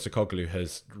 Ange Postecoglou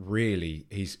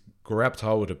he's grabbed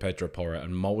hold of Pedro Porro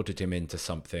and moulded him into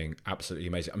something absolutely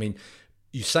amazing. I mean,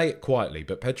 you say it quietly,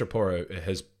 but Pedro Porro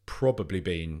has probably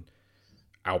been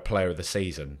our player of the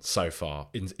season so far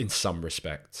in some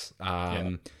respects.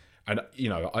 And, you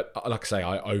know, like I say,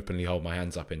 I openly hold my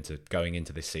hands up into going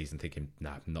into this season thinking,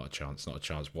 nah, not a chance.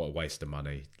 What a waste of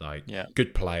money.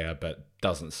 Good player, but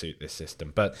doesn't suit this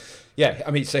system. But yeah,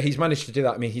 I mean, so he's managed to do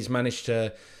that. I mean, he's managed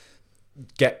to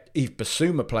get Yves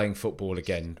Bissouma playing football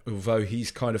again, although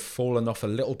he's kind of fallen off a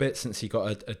little bit since he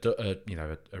got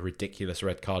a ridiculous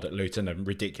red card at Luton, and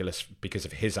ridiculous because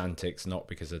of his antics, not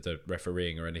because of the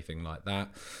refereeing or anything like that.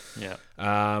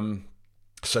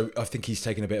 So I think he's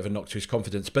taken a bit of a knock to his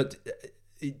confidence, but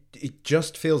it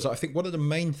just feels like, I think one of the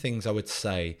main things I would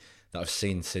say that I've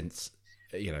seen since,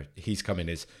 you know, he's come in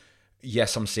is,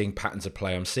 yes, I'm seeing patterns of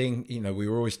play. I'm seeing, you know, we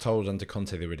were always told under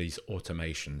Conte there were these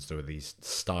automations, there were these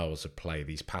styles of play,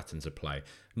 these patterns of play.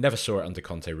 Never saw it under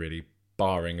Conte really,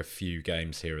 barring a few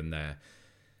games here and there.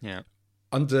 Yeah.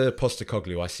 Under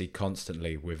Postecoglou, I see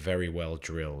constantly we're very well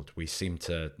drilled. We seem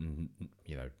to,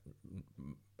 you know,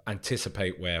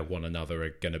 anticipate where one another are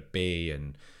going to be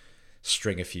and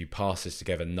string a few passes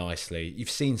together nicely. You've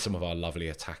seen some of our lovely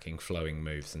attacking flowing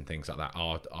moves and things like that.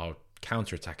 Our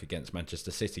counter-attack against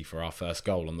Manchester City for our first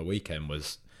goal on the weekend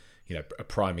was, you know, a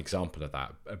prime example of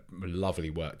that. A lovely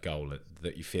worked goal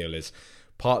that you feel is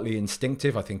partly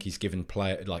instinctive. I think he's given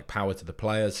power to the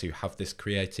players who have this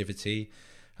creativity.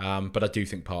 But I do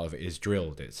think part of it is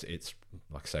drilled. It's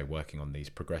like I say, working on these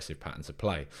progressive patterns of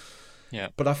play. Yeah.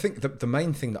 But I think the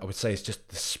main thing that I would say is just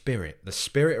the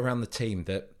spirit around the team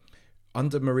that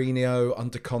under Mourinho,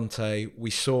 under Conte,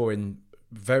 we saw in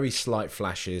very slight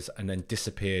flashes and then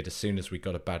disappeared as soon as we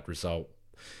got a bad result.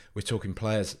 We're talking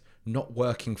players not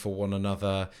working for one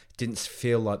another. It didn't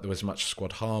feel like there was much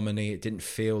squad harmony. It didn't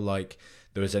feel like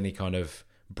there was any kind of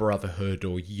brotherhood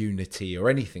or unity or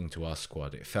anything to our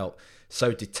squad. It felt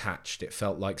so detached. It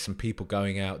felt like some people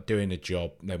going out, doing a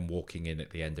job, and then walking in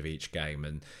at the end of each game.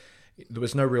 And there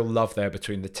was no real love there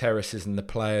between the terraces and the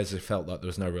players. It felt like there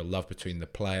was no real love between the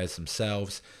players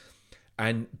themselves.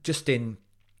 And just in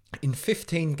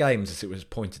 15 games, as it was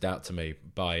pointed out to me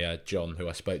by John, who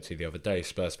I spoke to the other day,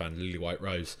 Spurs fan, Lily White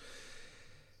Rose,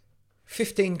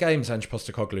 15 games Ange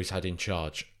Postecoglou's had in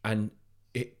charge, and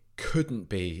it couldn't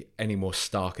be any more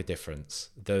stark a difference.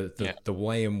 The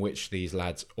way in which these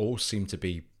lads all seem to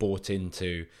be bought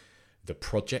into the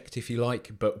project, if you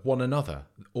like, but one another,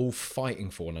 all fighting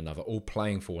for one another, all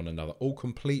playing for one another, all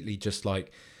completely just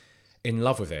like in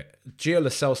love with it. Gio Lo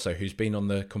Celso, who's been on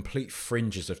the complete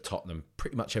fringes of Tottenham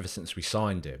pretty much ever since we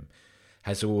signed him,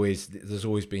 there's always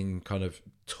been kind of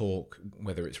talk,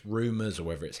 whether it's rumours or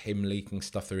whether it's him leaking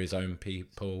stuff through his own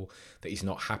people, that he's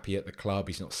not happy at the club,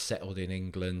 he's not settled in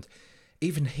England.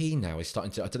 Even he now is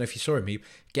starting to, I don't know if you saw him, he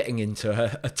getting into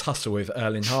a tussle with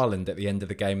Erling Haaland at the end of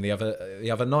the game the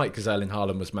other night, because Erling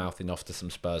Haaland was mouthing off to some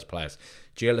Spurs players.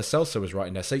 Gio Lo Celso was right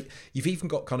in there. So you've even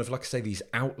got kind of, like I say, these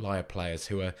outlier players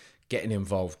who are getting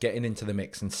involved, getting into the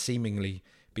mix and seemingly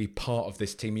be part of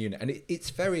this team unit. And it's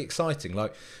very exciting.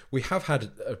 Like, we have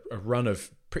had a run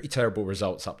of pretty terrible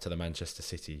results up to the Manchester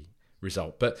City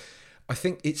result, but I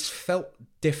think it's felt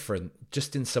different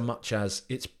just in so much as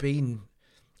it's been,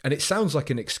 and it sounds like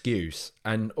an excuse,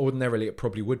 and ordinarily it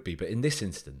probably would be, but in this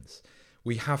instance,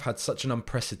 we have had such an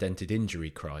unprecedented injury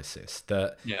crisis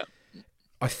that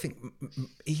I think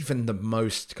even the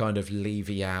most kind of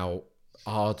Levy out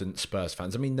ardent Spurs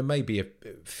fans, I mean, there may be a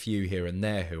few here and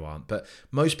there who aren't, but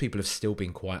most people have still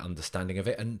been quite understanding of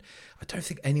it, and I don't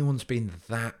think anyone's been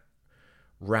that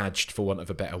raged, for want of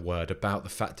a better word, about the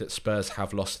fact that Spurs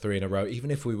have lost 3 in a row.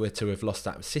 Even if we were to have lost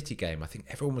that City game, I think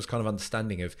everyone was kind of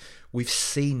understanding of, we've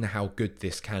seen how good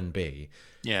this can be.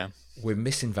 Yeah. We're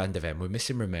missing Van der Ven, we're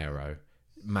missing Romero,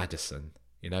 Maddison,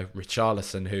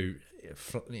 Richarlison, who,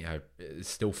 is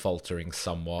still faltering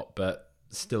somewhat, but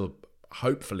still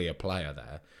hopefully a player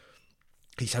there.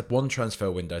 He's had one transfer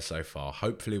window so far.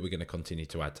 Hopefully we're going to continue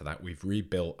to add to that. We've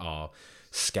rebuilt our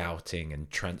scouting and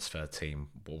transfer team,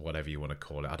 or whatever you want to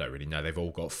call it. I don't really know. They've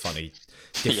all got funny,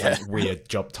 different, weird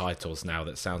job titles now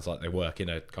that sounds like they work in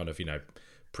a kind of,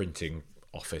 printing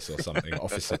office or something,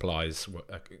 office supplies,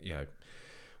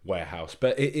 warehouse.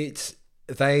 But I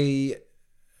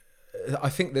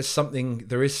think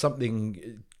there is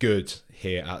something good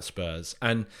here at Spurs.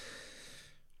 And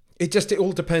it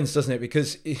all depends, doesn't it?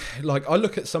 Because, like, I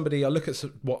look at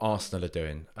what Arsenal are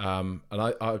doing, and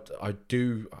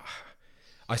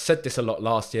I said this a lot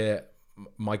last year.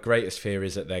 My greatest fear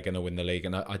is that they're going to win the league,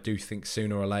 and I do think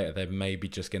sooner or later they're maybe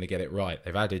just going to get it right.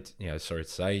 They've added, sorry to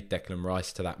say, Declan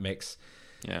Rice to that mix,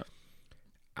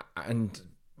 and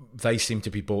they seem to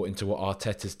be bought into what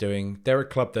Arteta's doing. They're a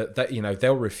club that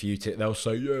they'll refute it. They'll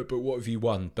say, yeah, but what have you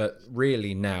won? But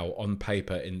really now, on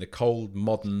paper, in the cold,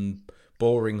 modern,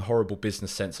 boring, horrible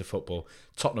business sense of football,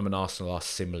 Tottenham and Arsenal are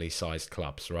similarly sized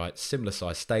clubs, right? Similar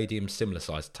sized stadiums, similar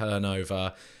sized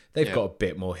turnover. They've got a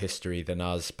bit more history than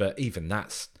us, but even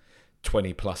that's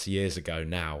 20 plus years ago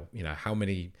now. How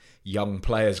many young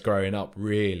players growing up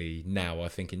really now are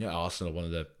thinking, Arsenal are one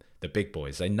of the big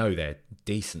boys. They know they're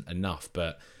decent enough,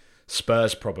 but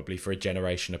Spurs probably, for a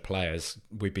generation of players,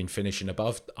 we've been finishing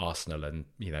above Arsenal and,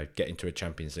 getting to a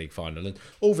Champions League final and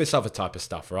all this other type of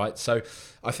stuff, right? So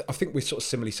I think we're sort of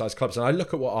similarly sized clubs. And I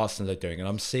look at what Arsenal are doing and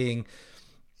I'm seeing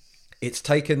it's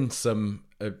taken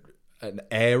an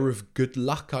air of good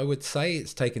luck, I would say.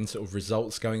 It's taken sort of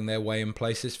results going their way in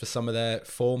places for some of their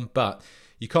form, but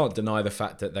you can't deny the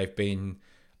fact that they've been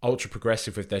ultra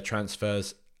progressive with their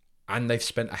transfers and they've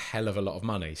spent a hell of a lot of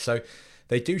money. So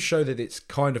they do show that it's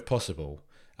kind of possible.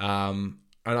 And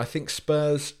I think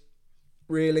Spurs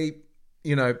really,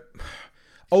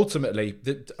 ultimately,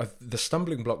 the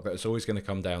stumbling block that is always going to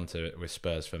come down to it with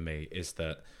Spurs for me is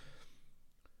that,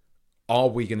 are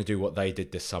we going to do what they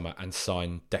did this summer and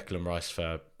sign Declan Rice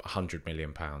for £100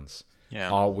 million? Yeah.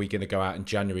 Are we going to go out in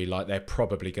January like they're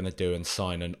probably going to do and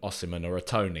sign an Osimhen or a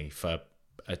Toney for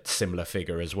a similar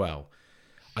figure as well?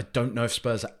 I don't know if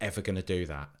Spurs are ever going to do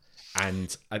that.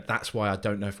 And that's why I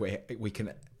don't know if we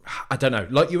can... I don't know.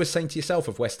 Like you were saying to yourself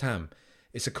of West Ham,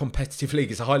 it's a competitive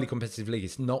league. It's a highly competitive league.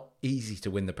 It's not easy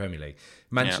to win the Premier League.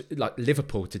 Like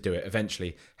Liverpool, to do it,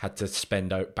 eventually had to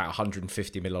spend about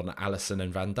 150 million on Alisson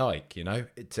and Van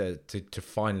Dijk, to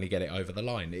finally get it over the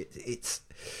line. It's...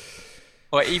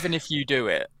 Well, even if you do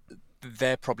it,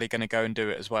 they're probably going to go and do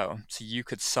it as well. So you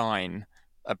could sign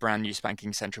a brand new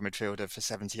spanking central midfielder for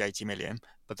 70, 80 million,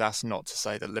 but that's not to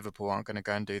say that Liverpool aren't going to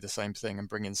go and do the same thing and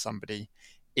bring in somebody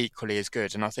equally as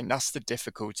good. And I think that's the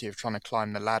difficulty of trying to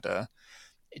climb the ladder.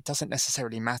 It doesn't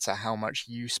necessarily matter how much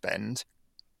you spend.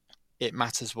 It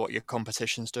matters what your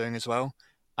competition's doing as well.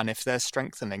 And if they're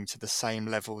strengthening to the same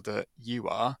level that you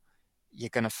are, you're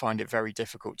going to find it very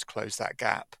difficult to close that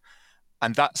gap.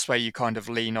 And that's where you kind of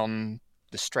lean on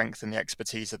the strength and the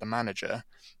expertise of the manager.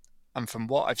 And from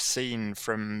what I've seen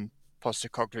from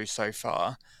Postecoglou so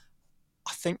far,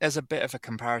 I think there's a bit of a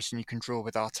comparison you can draw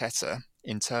with Arteta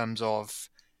in terms of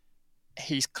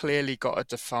he's clearly got a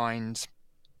defined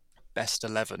best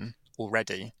 11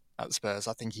 already at Spurs.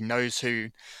 I think he knows who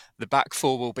the back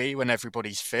four will be when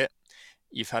everybody's fit.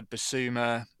 You've had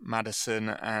Basuma, Maddison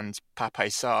and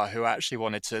Pape Sarr, who I actually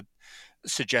wanted to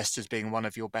suggest as being one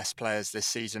of your best players this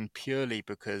season purely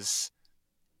because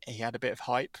he had a bit of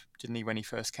hype, didn't he, when he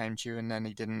first came to you, and then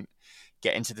he didn't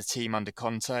get into the team under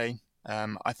Conte.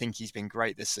 I think he's been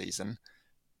great this season.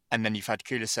 And then you've had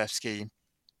Kulusevski,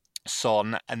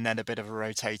 Son, and then a bit of a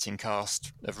rotating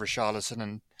cast of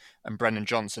Richarlison and Brennan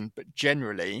Johnson. But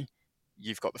generally,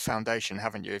 you've got the foundation,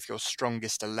 haven't you, of your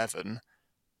strongest 11.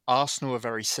 Arsenal are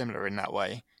very similar in that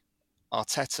way.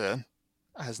 Arteta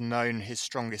has known his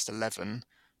strongest 11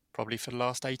 probably for the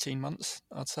last 18 months,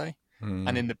 I'd say.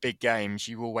 And in the big games,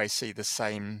 you always see the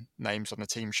same names on the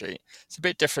team sheet. It's a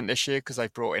bit different this year because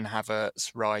they've brought in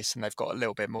Havertz, Rice, and they've got a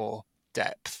little bit more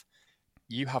depth.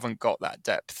 You haven't got that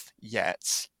depth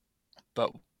yet.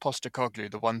 But Postecoglou,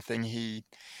 the one thing he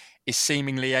is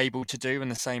seemingly able to do,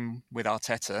 and the same with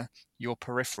Arteta, your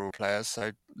peripheral players,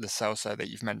 so Lo Celso that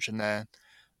you've mentioned there,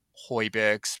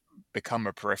 Højbjerg's become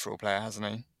a peripheral player, hasn't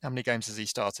he? How many games has he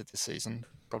started this season?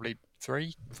 Probably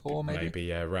 3, 4 maybe? Maybe,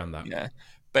 yeah, around that. Yeah.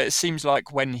 But it seems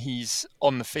like when he's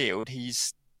on the field,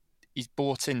 he's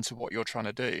bought into what you're trying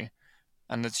to do.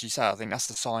 And as you say, I think that's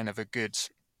the sign of a good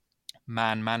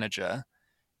manager,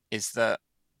 is that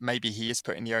maybe he is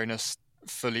putting the onus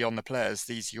fully on the players.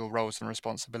 These are your roles and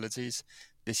responsibilities.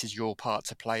 This is your part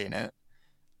to play in it.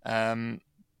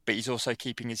 But he's also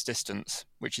keeping his distance,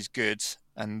 which is good.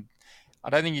 And I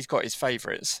don't think he's got his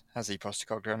favourites, has he,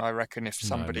 Postecoglou? And I reckon if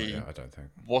somebody I don't think.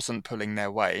 wasn't pulling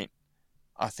their weight,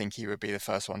 I think he would be the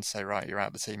first one to say, right, you're out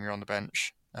of the team, you're on the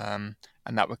bench. And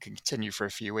that would continue for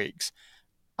a few weeks.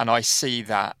 And I see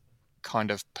that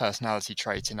kind of personality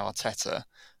trait in Arteta.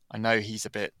 I know he's a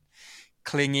bit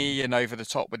clingy and over the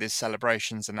top with his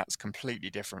celebrations, and that's completely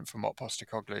different from what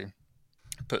Postecoglou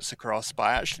puts across. But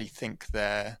I actually think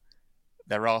there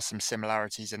are some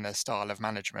similarities in their style of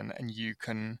management, and you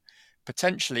can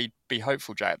potentially be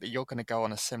hopeful, Jack, that you're going to go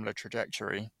on a similar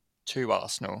trajectory to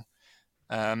Arsenal.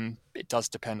 It does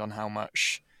depend on how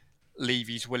much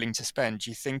Levy's willing to spend.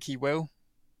 Do you think he will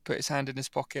put his hand in his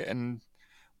pocket,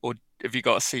 or have you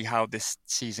got to see how this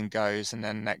season goes, and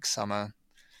then next summer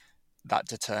that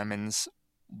determines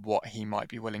what he might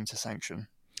be willing to sanction?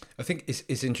 I think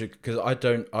it's interesting because I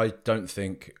don't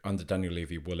think under Daniel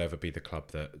Levy will ever be the club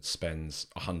that spends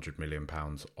 £100 million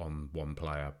on one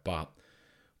player, but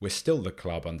we're still the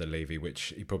club under Levy,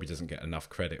 which he probably doesn't get enough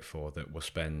credit for, that will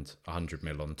spend 100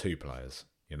 mil on 2 players.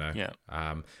 You know, yeah.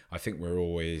 I think we're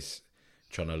always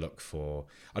trying to look for.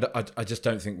 I just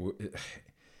don't think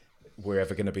we're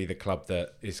ever going to be the club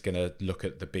that is going to look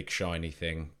at the big shiny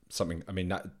thing. Something. I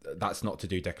mean, that's not to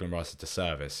do Declan Rice a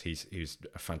disservice. He's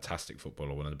a fantastic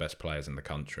footballer, one of the best players in the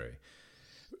country,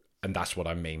 and that's what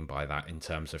I mean by that in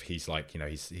terms of he's like, you know,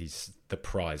 he's the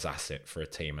prize asset for a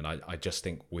team, and I just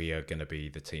think we are going to be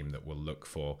the team that will look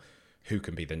for who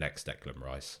can be the next Declan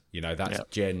Rice. You know, that's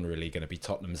generally going to be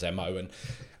Tottenham's MO,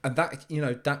 and that, you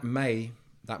know, that may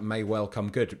well come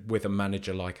good with a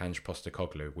manager like Ange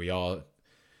Postecoglou. We are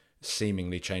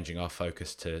seemingly changing our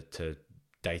focus to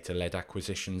data-led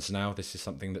acquisitions now. This is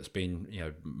something that's been, you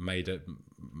know,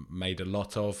 made a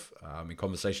lot of in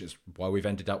conversations. Why we've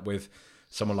ended up with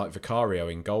someone like Vicario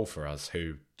in goal for us,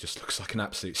 who just looks like an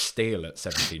absolute steal at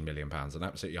 £17 million, an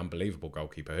absolutely unbelievable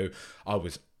goalkeeper who I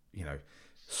was, you know,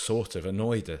 sort of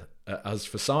annoyed at us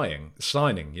for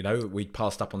signing. You know, we'd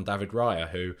passed up on David Raya,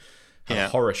 who had a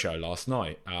horror show last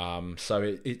night. So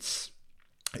it's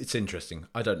interesting.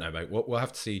 I don't know, mate. We'll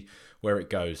have to see where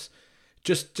it goes.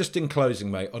 Just in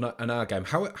closing, mate, on our game,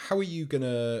 how are you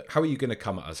gonna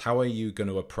come at us? How are you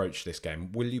gonna approach this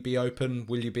game? Will you be open?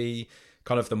 Will you be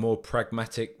kind of the more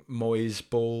pragmatic Moyes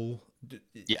ball?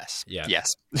 Yes. Yeah.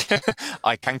 Yes.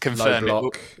 I can confirm low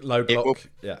block.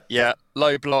 Yeah.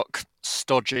 Low block,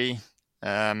 stodgy,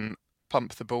 pump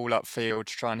the ball upfield,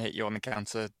 try and hit you on the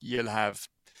counter. You'll have,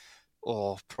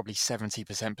 probably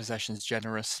 70% possessions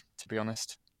generous, to be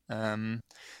honest.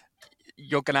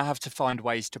 You're going to have to find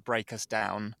ways to break us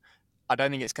down. I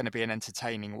don't think it's going to be an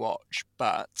entertaining watch,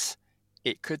 but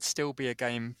it could still be a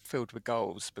game filled with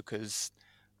goals because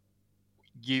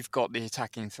you've got the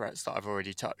attacking threats that I've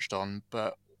already touched on,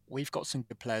 but we've got some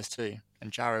good players too.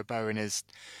 And Jarrod Bowen is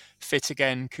fit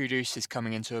again. Kudus is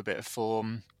coming into a bit of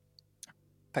form.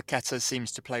 Paqueta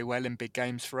seems to play well in big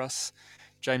games for us.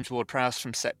 James Ward-Prowse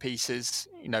from set pieces.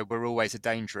 You know, we're always a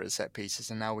danger at set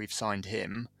pieces, and now we've signed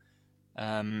him.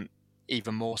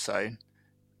 Even more so.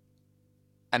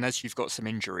 And as you've got some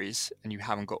injuries and you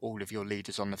haven't got all of your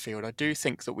leaders on the field, I do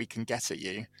think that we can get at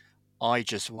you. I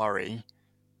just worry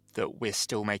that we're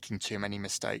still making too many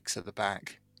mistakes at the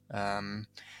back.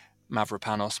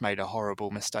 Mavropanos made a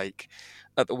horrible mistake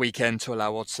at the weekend to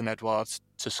allow Odsonne Edouard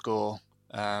to score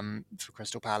for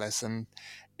Crystal Palace, and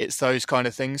it's those kind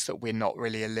of things that we're not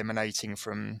really eliminating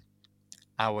from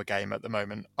our game at the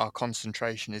moment. Our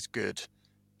concentration is good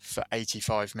for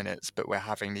 85 minutes, but we're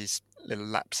having these little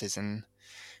lapses in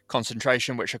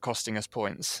concentration which are costing us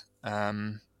points.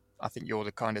 I think you're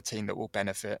the kind of team that will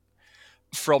benefit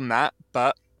from that,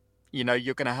 but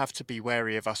you're going to have to be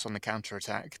wary of us on the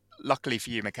counter-attack. Luckily for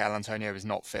you, Michail Antonio is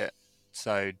not fit,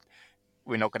 so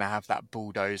we're not going to have that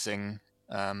bulldozing,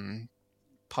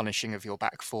 punishing of your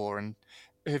back four. And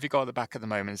who have you got at the back at the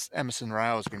moment? Emerson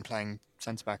Royale's been playing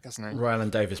centre-back, hasn't he? Royale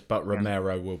and Davis, but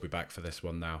Romero will be back for this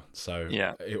one now. So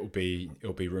it'll be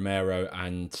Romero,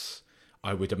 and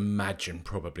I would imagine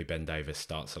probably Ben Davis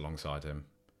starts alongside him.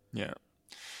 Yeah.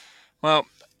 Well,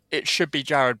 it should be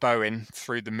Jarrod Bowen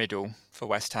through the middle for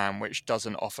West Ham, which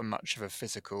doesn't offer much of a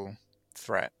physical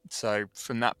threat. So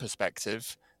from that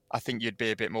perspective, I think you'd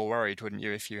be a bit more worried, wouldn't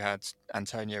you, if you had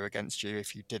Antonio against you,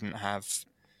 if you didn't have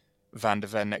Van der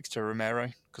Ven next to Romero?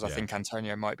 Because I think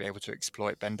Antonio might be able to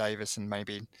exploit Ben Davis and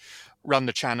maybe run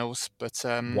the channels. But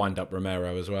wind up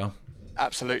Romero as well.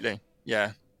 Absolutely.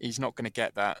 Yeah. He's not going to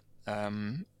get that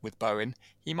with Bowen.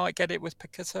 He might get it with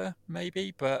Paqueta,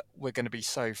 maybe, but we're going to be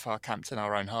so far camped in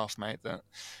our own half, mate, that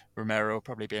Romero will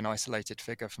probably be an isolated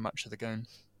figure for much of the game.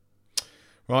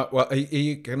 Right, well,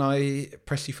 can I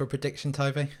press you for a prediction,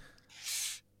 Toby?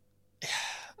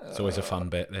 It's always a fun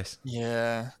bit, this.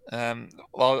 Yeah.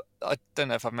 Well, I don't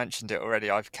know if I've mentioned it already.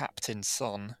 I've captained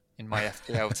Son in my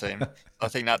FPL team. I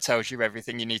think that tells you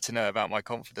everything you need to know about my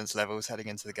confidence levels heading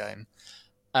into the game.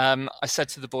 I said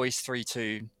to the boys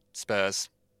 3-2 Spurs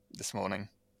this morning.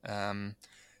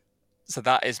 So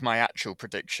that is my actual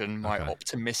prediction. My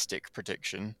optimistic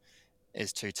prediction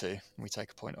is 2-2. We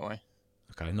take a point away.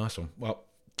 Okay, nice one. Well,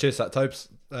 cheers, that Tobes.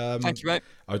 Thank you, mate.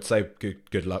 I would say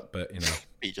good luck, but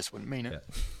You just wouldn't mean it.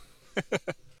 Yeah.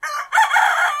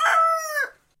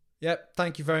 Yep,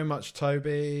 thank you very much,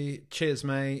 Toby. Cheers,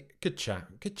 mate. Good chat.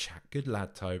 Good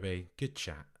lad, Toby. Good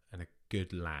chat and a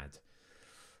good lad.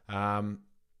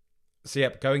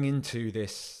 So, going into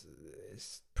this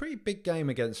pretty big game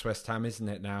against West Ham, isn't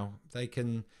it now? They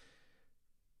can,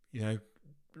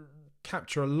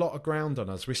 capture a lot of ground on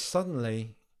us. We're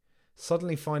suddenly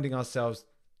finding ourselves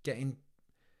getting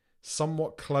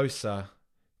somewhat closer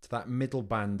to that middle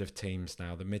band of teams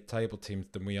now, the mid-table teams,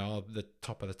 than we are the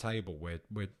top of the table.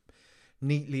 We're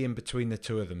neatly in between the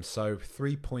two of them. So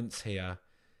 3 points here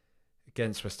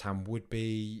against West Ham would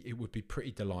be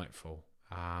pretty delightful.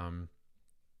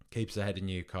 Keeps ahead of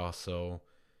Newcastle,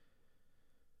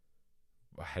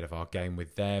 ahead of our game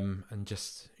with them, and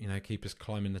just keep us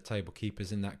climbing the table, keep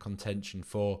us in that contention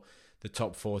for the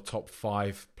top 4, top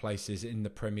 5 places in the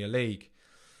Premier League.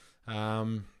 We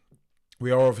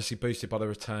are obviously boosted by the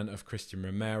return of Christian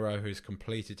Romero, who's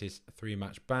completed his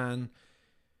 3-match ban.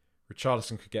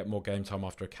 Richarlison could get more game time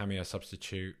after a cameo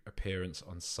substitute appearance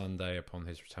on Sunday upon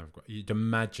his return. You'd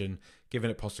imagine, given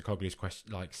that Postecoglou's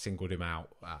singled him out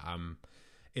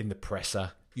in the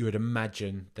presser, you would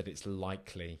imagine that it's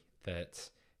likely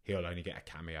that he'll only get a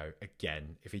cameo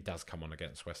again if he does come on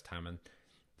against West Ham, and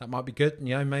that might be good.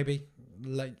 Maybe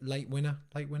late winner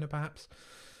perhaps.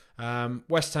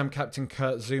 West Ham captain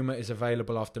Kurt Zouma is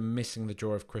available after missing the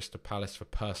draw of Crystal Palace for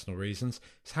personal reasons.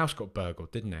 His house got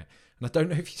burgled, didn't it? And I don't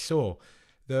know if you saw,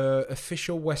 the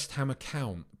official West Ham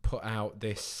account put out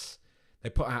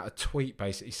a tweet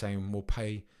basically saying we'll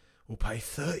pay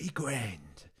 30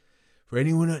 grand for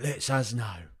anyone that lets us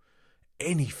know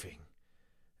anything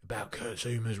about Kurt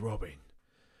Zouma's robbing.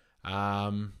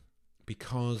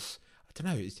 Because I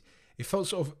don't know, it felt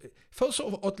sort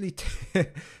of oddly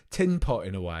tin pot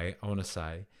in a way, I want to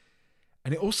say,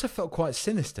 and it also felt quite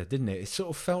sinister, didn't it? It sort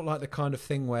of felt like the kind of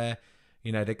thing where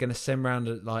they're going to send round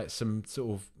some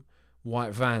sort of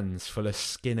white vans full of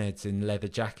skinheads in leather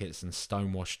jackets and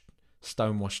stonewashed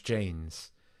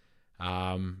jeans,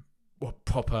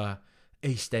 proper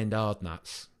East End hard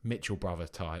nuts, Mitchell brother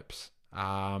types,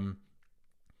 to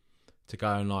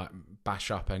go and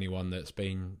bash up anyone that's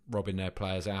been robbing their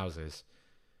players' houses.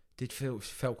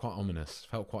 Felt quite ominous,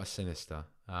 felt quite sinister.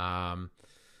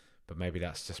 But maybe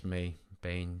that's just me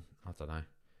being, I don't know,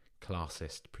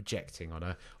 classist, projecting on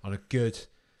a good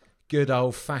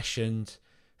old fashioned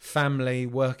family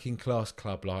working class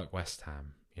club like West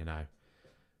Ham.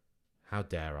 How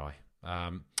dare I?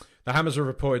 The Hammers have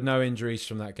reported no injuries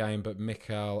from that game, but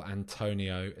Michail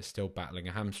Antonio is still battling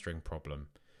a hamstring problem.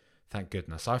 Thank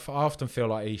goodness. I often feel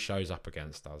like he shows up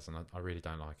against us, and I really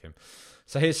don't like him.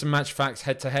 So here's some match facts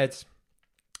head-to-head.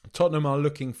 Tottenham are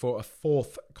looking for a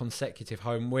 4th consecutive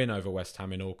home win over West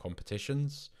Ham in all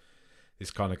competitions.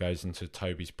 This kind of goes into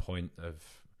Toby's point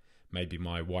of maybe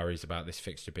my worries about this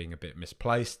fixture being a bit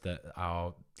misplaced, that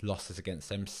our losses against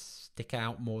them stick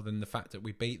out more than the fact that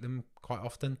we beat them quite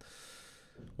often.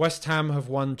 West Ham have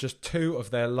won just 2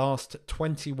 of their last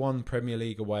 21 Premier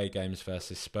League away games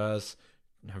versus Spurs,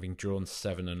 having drawn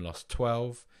 7 and lost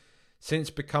 12. Since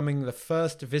becoming the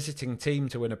first visiting team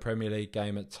to win a Premier League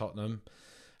game at Tottenham,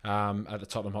 at the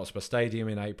Tottenham Hotspur Stadium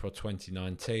in April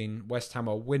 2019, West Ham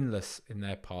are winless in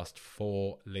their past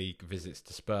 4 league visits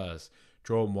to Spurs.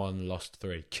 Drawn 1, lost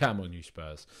 3. Come on, you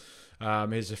Spurs.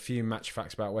 Here's a few match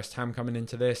facts about West Ham coming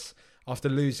into this. After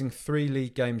losing 3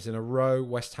 league games in a row,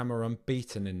 West Ham are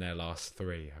unbeaten in their last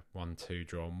 3. 1-2,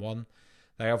 drawn 1.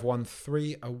 They have won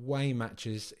 3 away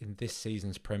matches in this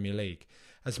season's Premier League,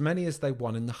 as many as they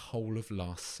won in the whole of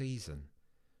last season.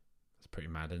 That's pretty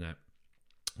mad, isn't it?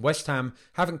 West Ham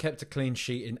haven't kept a clean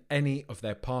sheet in any of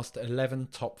their past 11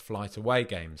 top-flight away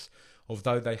games,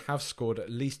 although they have scored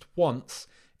at least once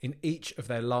in each of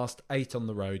their last 8 on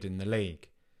the road in the league.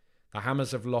 The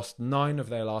Hammers have lost 9 of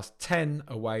their last 10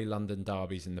 away London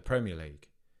derbies in the Premier League.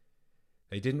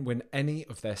 They didn't win any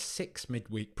of their 6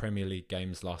 midweek Premier League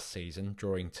games last season,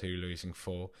 drawing 2, losing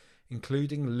 4,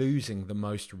 including losing the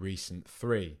most recent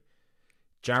 3.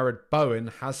 Jarrod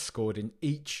Bowen has scored in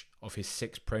each of his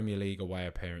 6 Premier League away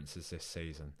appearances this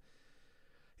season.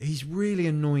 He's really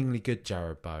annoyingly good,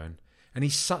 Jarrod Bowen, and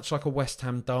he's such like a West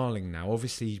Ham darling now.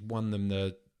 Obviously, he won them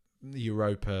the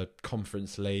Europa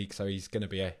Conference League, so he's going to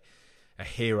be a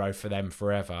hero for them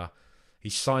forever. He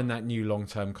signed that new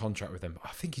long-term contract with them. I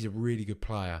think he's a really good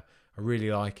player. I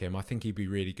really like him. I think he'd be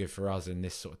really good for us in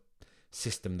this sort of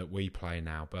system that we play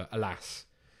now. But alas,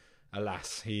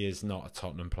 he is not a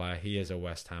Tottenham player. He is a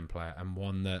West Ham player, and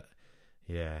one that,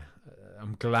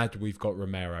 I'm glad we've got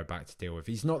Romero back to deal with.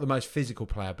 He's not the most physical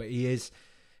player, but he's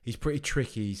pretty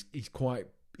tricky. He's quite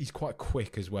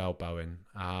quick as well, Bowen.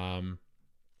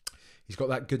 He's got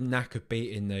that good knack of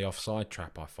beating the offside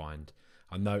trap, I find.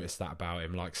 I noticed that about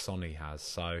him, like Sonny has.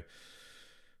 So,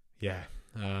 yeah,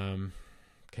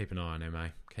 keep an eye on him,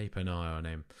 Keep an eye on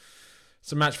him.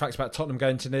 Some match facts about Tottenham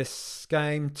going to this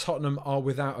game. Tottenham are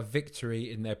without a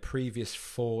victory in their previous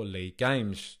 4 league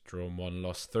games. Drawn 1,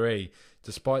 lost 3,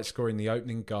 despite scoring the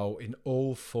opening goal in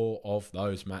all 4 of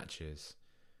those matches.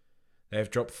 They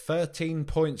have dropped 13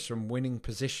 points from winning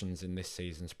positions in this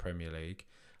season's Premier League.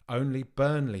 Only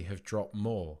Burnley have dropped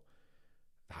more.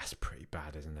 That's pretty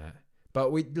bad, isn't it?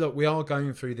 But we are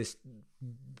going through this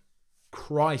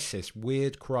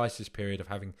weird crisis period of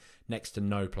having next to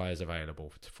no players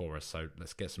available for us. So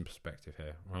let's get some perspective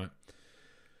here, right?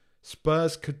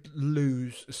 Spurs could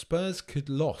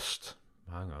lost.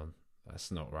 Hang on,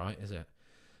 that's not right, is it?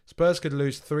 Spurs could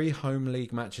lose 3 home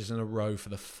league matches in a row for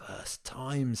the first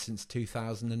time since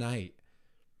 2008.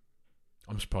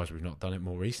 I'm surprised we've not done it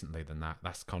more recently than that.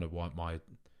 That's kind of what my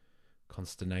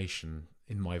consternation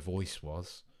in my voice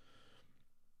was.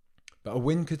 But a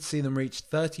win could see them reach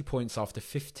 30 points after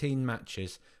 15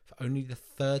 matches for only the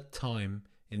 3rd time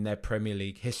in their Premier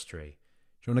League history.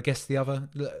 Do you want to guess the other?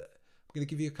 I'm going to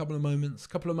give you a couple of moments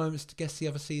to guess the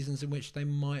other seasons in which they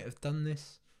might have done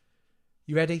this.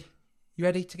 You ready? You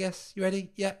ready to guess? You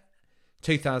ready? Yeah.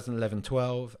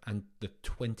 2011-12 and the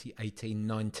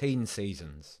 2018-19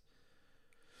 seasons.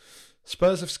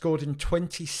 Spurs have scored in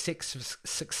 26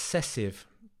 successive...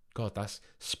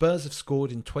 Spurs have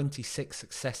scored in 26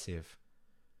 successive.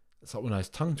 That's like one of those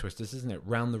tongue twisters, isn't it?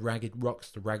 Round the ragged rocks,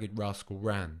 the ragged rascal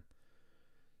ran.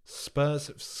 Spurs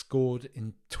have scored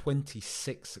in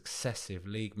 26 successive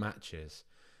league matches,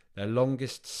 their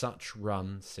longest such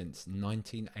run since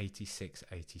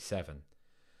 1986-87.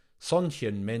 Son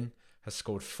Heung-min has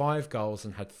scored 5 goals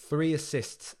and had 3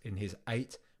 assists in his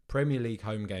 8 Premier League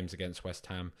home games against West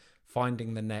Ham,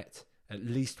 finding the net at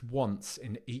least once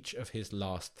in each of his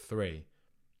last 3.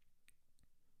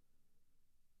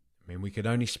 I mean, we could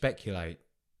only speculate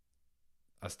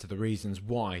as to the reasons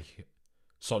why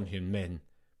Son Heung-min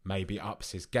maybe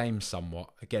ups his game somewhat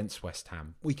against West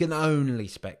Ham. We can only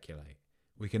speculate.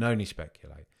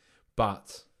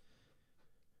 But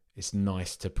it's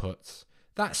nice to put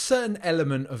that certain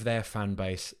element of their fan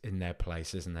base in their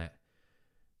place, isn't it?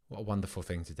 What a wonderful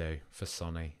thing to do for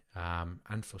Sonny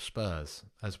and for Spurs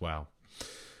as well.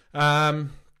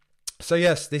 So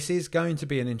yes, this is going to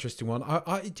be an interesting one.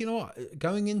 Do you know what?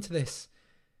 Going into this,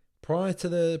 prior to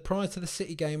the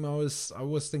City game, I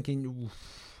was thinking,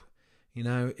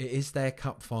 it is their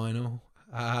cup final.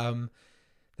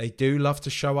 They do love to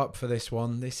show up for this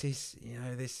one. This is,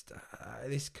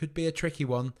 this could be a tricky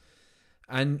one.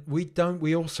 And we don't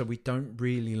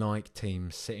really like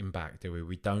teams sitting back, do we?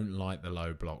 We don't like the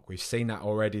low block. We've seen that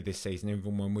already this season,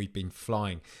 even when we've been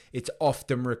flying. It's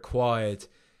often required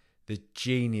the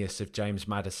genius of James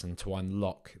Maddison to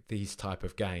unlock these type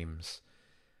of games.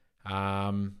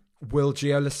 Will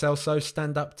Gio Lo Celso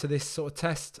stand up to this sort of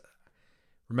test?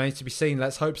 Remains to be seen.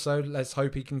 Let's hope so. Let's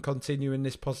hope he can continue in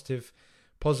this positive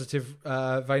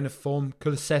vein of form.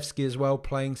 Kulusevski as well,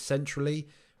 playing centrally.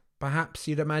 Perhaps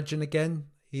you'd imagine again.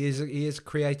 He is a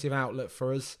creative outlet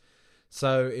for us.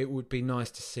 So it would be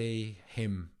nice to see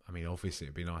him. I mean, obviously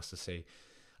it'd be nice to see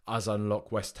us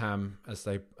unlock West Ham as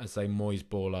they Moyes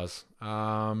ball us.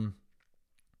 I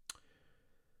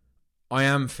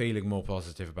am feeling more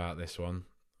positive about this one.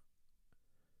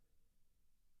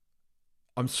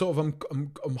 I'm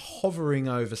hovering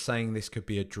over saying this could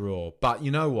be a draw, but you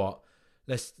know what?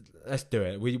 Let's do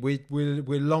it.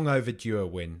 We're long overdue a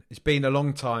win. It's been a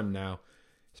long time now.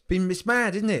 It's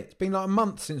mad, isn't it? It's been like a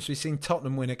month since we've seen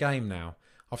Tottenham win a game now,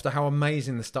 after how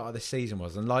amazing the start of this season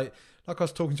was. And like I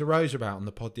was talking to Rose about on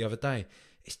the pod the other day,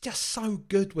 it's just so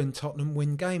good when Tottenham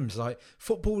win games. Like,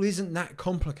 football isn't that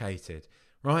complicated,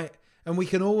 right? And we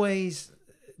can always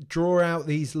draw out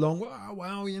these long,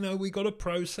 we got a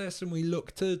process and we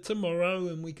look to tomorrow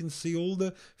and we can see all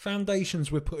the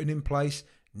foundations we're putting in place.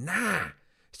 Nah,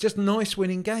 it's just nice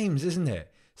winning games, isn't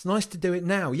it? It's nice to do it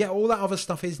now. Yeah, all that other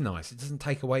stuff is nice. It doesn't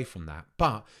take away from that.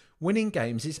 But winning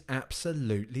games is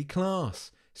absolutely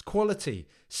class. It's quality.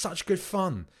 Such good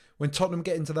fun. When Tottenham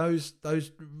get into those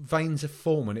veins of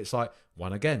form and it's like,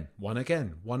 one again.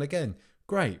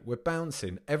 Great, we're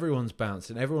bouncing. Everyone's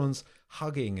bouncing. Everyone's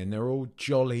hugging and they're all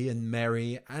jolly and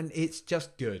merry. And it's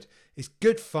just good. It's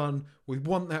good fun. We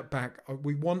want that back.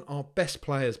 We want our best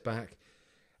players back.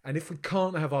 And if we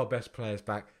can't have our best players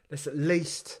back, let's at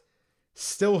least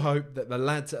still hope that the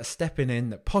lads that are stepping in,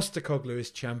 that Postecoglou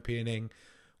is championing,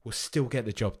 will still get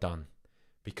the job done.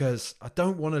 Because I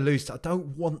don't want to lose. I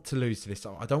don't want to lose to this.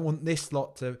 I don't want this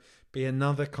lot to be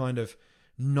another kind of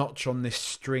notch on this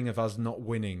string of us not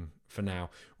winning for now.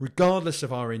 Regardless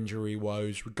of our injury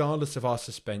woes, regardless of our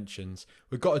suspensions,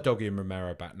 we've got Udogie and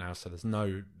Romero back now, so there's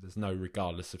no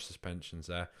regardless of suspensions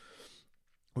there.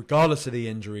 Regardless of the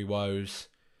injury woes,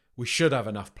 we should have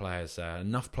enough players there,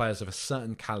 enough players of a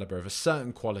certain calibre, of a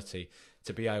certain quality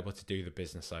to be able to do the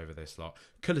business over this lot.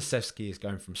 Kulusevski is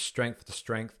going from strength to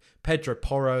strength. Pedro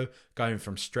Porro going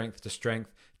from strength to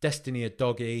strength. Destiny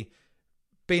Udogie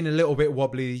been a little bit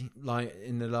wobbly like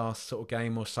in the last sort of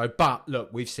game or so. But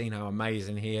look, we've seen how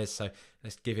amazing he is, so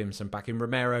let's give him some backing.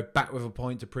 Romero back with a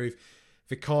point to prove.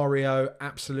 Vicario,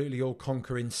 absolutely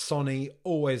all-conquering. Sonny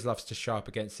always loves to show up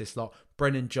against this lot.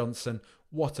 Brennan Johnson,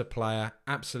 what a player.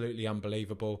 Absolutely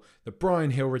unbelievable. The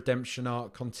Brian Hill redemption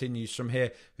arc continues from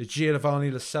here. The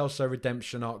Giovanni Lo Celso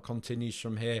redemption arc continues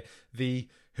from here. The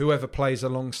whoever plays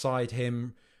alongside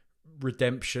him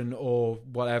redemption or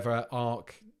whatever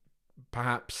arc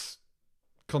perhaps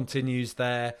continues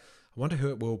there. I wonder who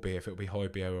it will be, if it will be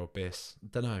Højbjerg or Biss. I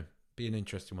don't know. Be an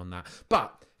interesting one, that.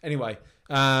 But anyway,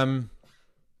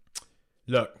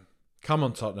 look, come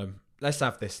on Tottenham. Let's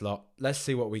have this lot. Let's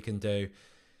see what we can do.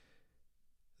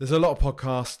 There's a lot of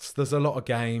podcasts. There's a lot of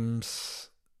games.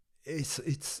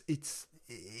 It's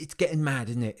getting mad,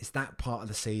 isn't it? It's that part of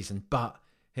the season. But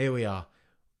here we are.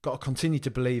 Got to continue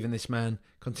to believe in this man.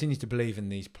 Continue to believe in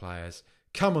these players.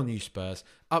 Come on, you Spurs.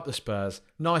 Up the Spurs.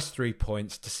 Nice 3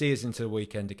 points to see us into the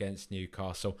weekend against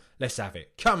Newcastle. Let's have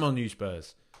it. Come on, you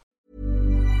Spurs.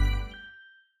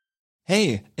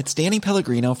 Hey, it's Danny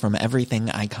Pellegrino from Everything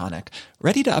Iconic.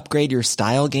 Ready to upgrade your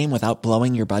style game without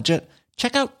blowing your budget?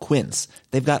 Check out Quince.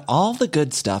 They've got all the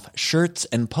good stuff, shirts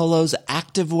and polos,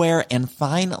 activewear, and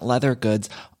fine leather goods,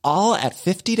 all at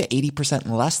 50 to 80%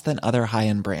 less than other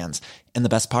high-end brands. And the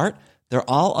best part? They're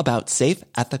all about safe,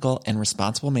 ethical, and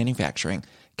responsible manufacturing.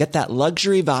 Get that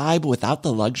luxury vibe without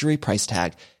the luxury price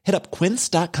tag. Hit up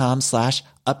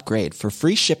quince.com/upgrade for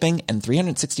free shipping and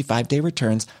 365-day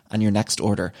returns on your next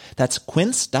order. That's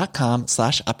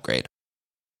quince.com/upgrade.